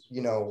I'll just,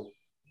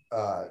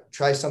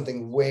 try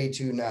something way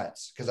too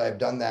nuts, because I've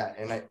done that.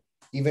 And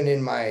even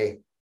in my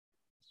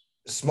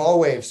small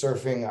wave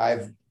surfing,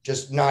 I've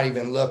just not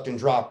even looked and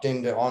dropped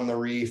into on the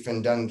reef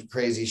and done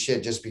crazy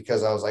shit just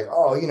because I was like,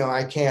 oh,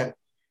 I can't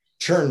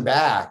turn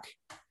back.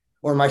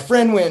 Or my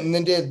friend went and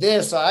then did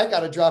this, so I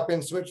got to drop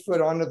in switch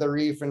foot onto the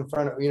reef in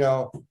front of,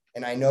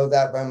 and I know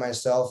that by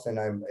myself,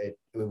 and it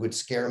would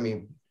scare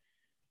me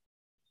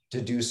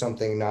to do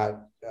something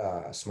not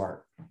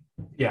smart.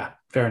 Yeah,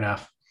 fair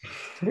enough.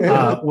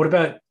 What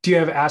about, do you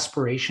have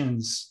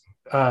aspirations,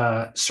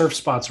 surf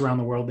spots around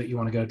the world that you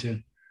want to go to?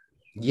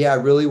 Yeah, I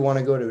really want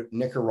to go to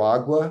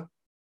Nicaragua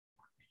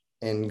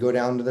and go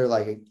down to there,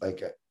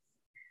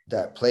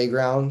 that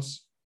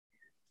playgrounds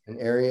an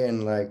area,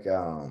 and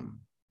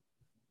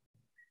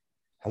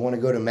I want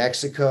to go to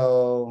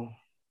Mexico.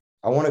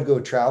 I want to go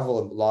travel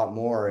a lot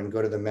more and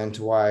go to the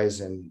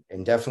Mentawais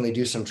and definitely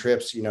do some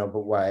trips, but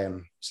why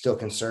I'm still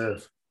can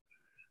serve.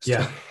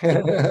 Yeah.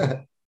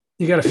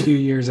 You got a few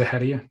years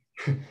ahead of you.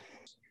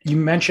 You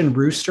mentioned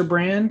Rooster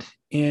Brand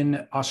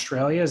in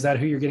Australia. Is that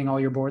who you're getting all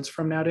your boards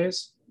from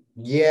nowadays?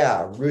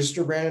 Yeah.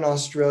 Rooster Brand in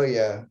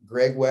Australia,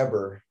 Greg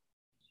Weber,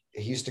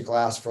 he used to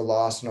glass for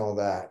Lost and all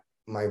that.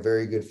 My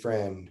very good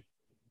friend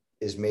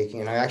is making,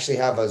 and I actually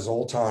have a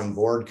Zoltan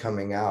board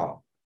coming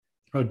out.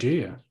 Oh, do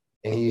you?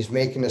 And he's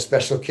making a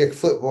special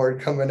kickflip board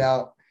coming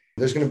out.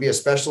 There's going to be a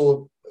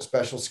special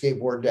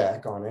skateboard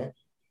deck on it,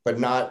 but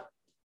not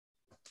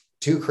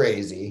too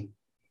crazy.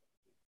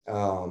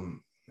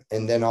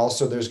 And then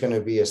also there's going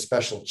to be a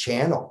special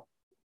channel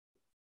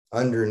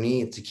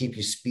underneath to keep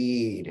you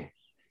speed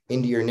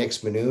into your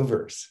next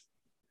maneuvers.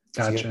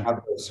 Gotcha. So you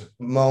have those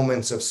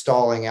moments of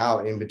stalling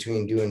out in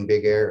between doing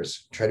big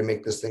airs. Try to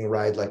make this thing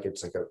ride like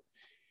it's like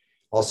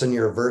all of a sudden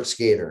you're a vert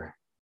skater.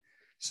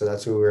 So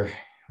that's what we're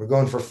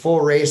going for,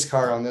 full race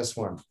car on this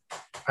one.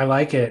 I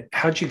like it.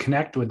 How'd you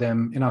connect with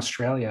them in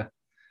Australia?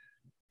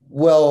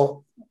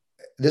 Well,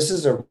 this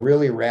is a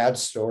really rad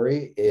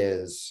story.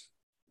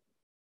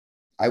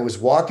 I was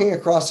walking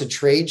across a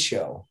trade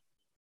show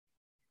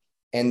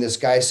and this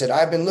guy said,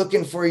 I've been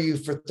looking for you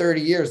for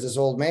 30 years, this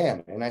old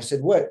man. And I said,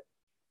 what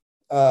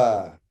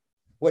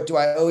do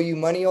I owe you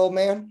money, old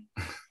man?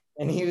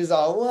 And he was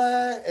all,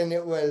 what? And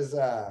it was,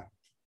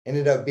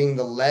 ended up being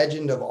the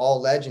legend of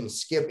all legends,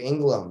 Skip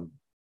Ingram,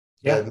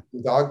 the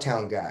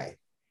Dogtown guy.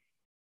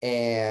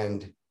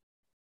 And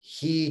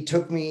he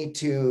took me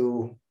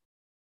to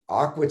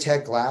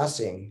Aquatech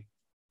Glassing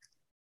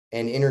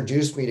and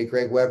introduced me to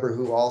Greg Weber,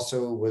 who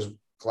also was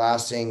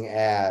glassing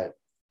at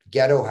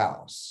Ghetto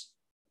House,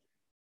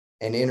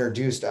 and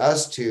introduced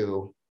us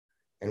to,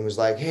 and was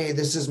like, hey,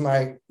 this is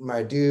my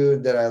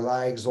dude that I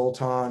like,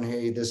 Zoltan.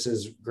 Hey, this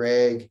is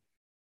Greg.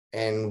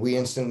 And we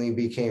instantly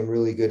became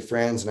really good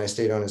friends. And I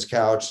stayed on his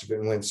couch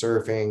and went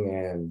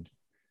surfing. And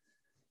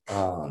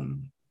so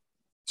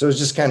it was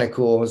just kind of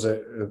cool. It was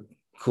a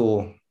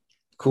cool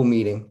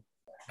meeting.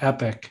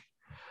 Epic.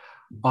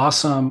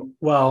 Awesome.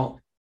 Well,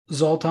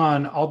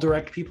 Zoltan, I'll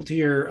direct people to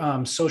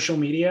your social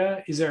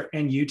media.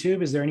 And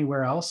YouTube? Is there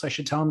anywhere else I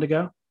should tell them to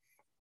go?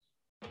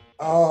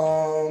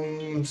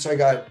 So I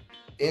got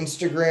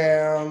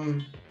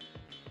Instagram.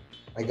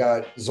 I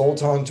got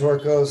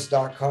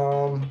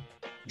zoltantorcos.com.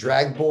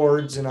 Drag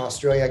boards in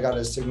Australia. I got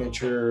a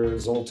signature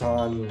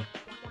Zoltan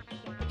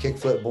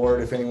kickflip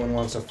board. If anyone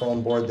wants a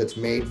foam board that's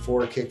made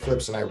for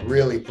kickflips, and I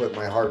really put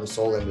my heart and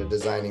soul into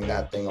designing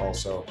that thing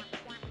also.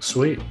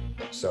 Sweet.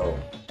 So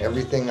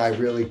everything I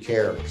really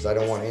care, because I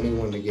don't want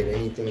anyone to get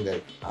anything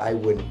that I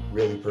wouldn't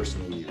really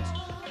personally use.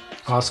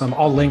 Awesome.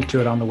 I'll link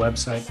to it on the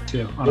website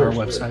too, on our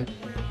website.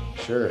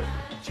 Sure.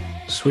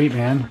 Sweet,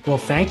 man. Well,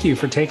 thank you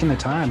for taking the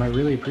time. I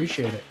really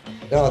appreciate it.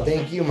 No,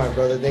 thank you, my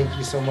brother. Thank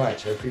you so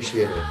much. I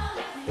appreciate it.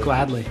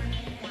 Gladly.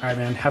 All right,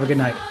 man. Have a good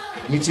night.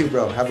 You too,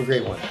 bro. Have a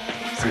great one.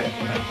 See ya.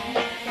 Bye.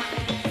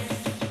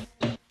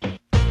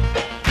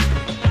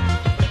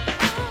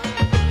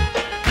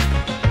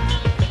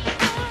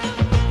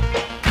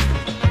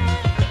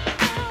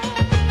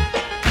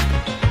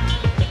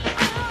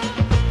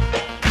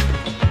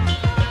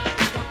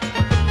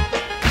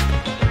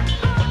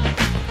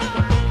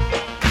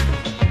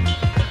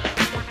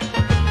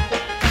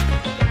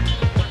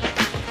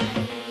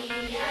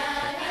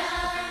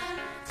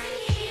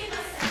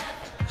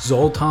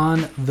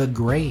 Zoltan the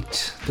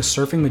Great, the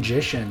surfing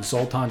magician,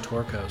 Zoltan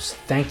Torcos.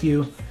 Thank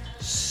you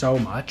so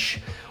much.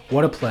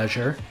 What a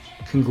pleasure.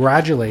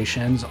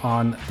 Congratulations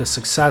on the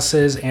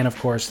successes and, of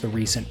course, the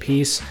recent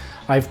piece.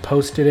 I've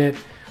posted it.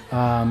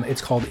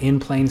 It's called In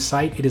Plain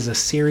Sight. It is a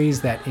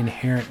series that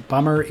Inherent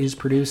Bummer is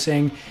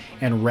producing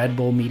and Red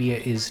Bull Media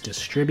is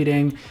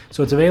distributing.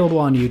 So it's available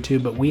on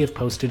YouTube, but we have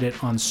posted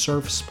it on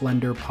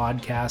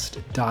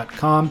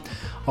surfsplendorpodcast.com,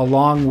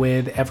 along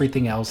with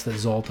everything else that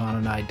Zoltan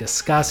and I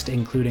discussed,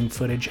 including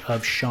footage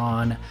of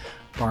Sean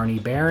Barney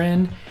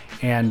Barron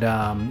and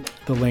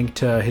the link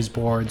to his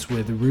boards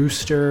with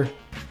Rooster,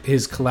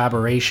 his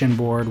collaboration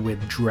board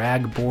with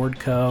Drag Board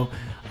Co.,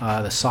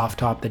 the soft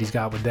top that he's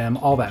got with them,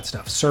 all that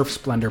stuff,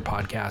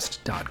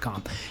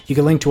 surfsplendorpodcast.com. You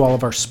can link to all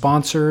of our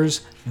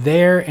sponsors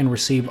there and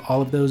receive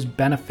all of those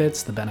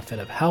benefits, the benefit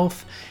of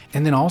health,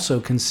 and then also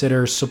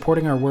consider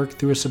supporting our work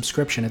through a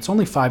subscription. It's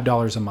only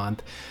 $5 a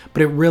month,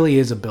 but it really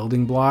is a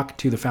building block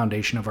to the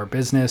foundation of our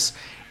business,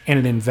 and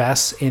it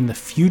invests in the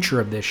future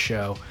of this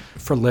show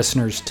for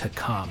listeners to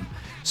come.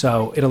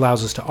 So it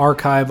allows us to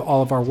archive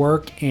all of our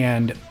work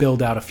and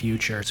build out a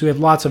future. So we have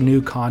lots of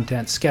new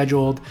content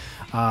scheduled.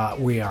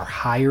 We are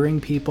hiring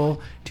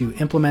people to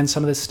implement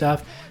some of this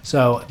stuff.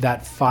 So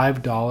that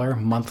 $5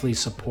 monthly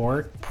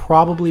support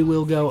probably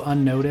will go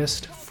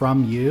unnoticed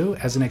from you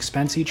as an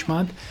expense each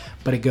month,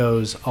 but it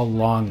goes a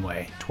long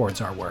way towards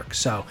our work.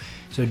 So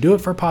do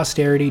it for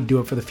posterity, do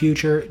it for the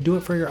future, do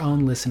it for your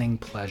own listening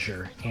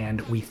pleasure.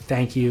 And we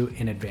thank you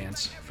in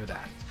advance for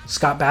that.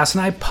 Scott Bass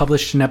and I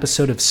published an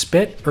episode of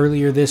Spit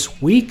earlier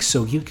this week,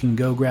 so you can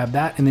go grab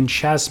that. And then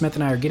Chaz Smith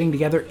and I are getting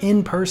together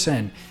in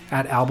person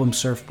at Album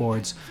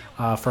Surfboards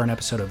for an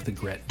episode of The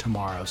Grit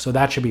tomorrow. So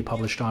that should be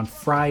published on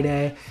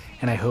Friday,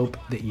 and I hope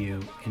that you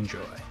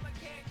enjoy.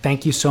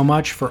 Thank you so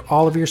much for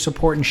all of your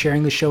support and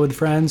sharing the show with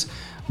friends.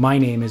 My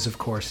name is, of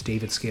course,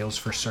 David Scales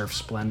for Surf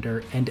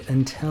Splendor, and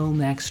until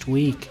next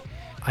week,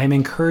 I'm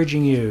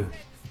encouraging you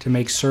to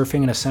make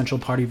surfing an essential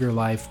part of your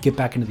life. Get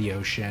back into the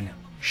ocean,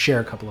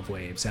 share a couple of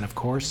waves, and of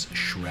course,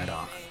 shred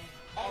on.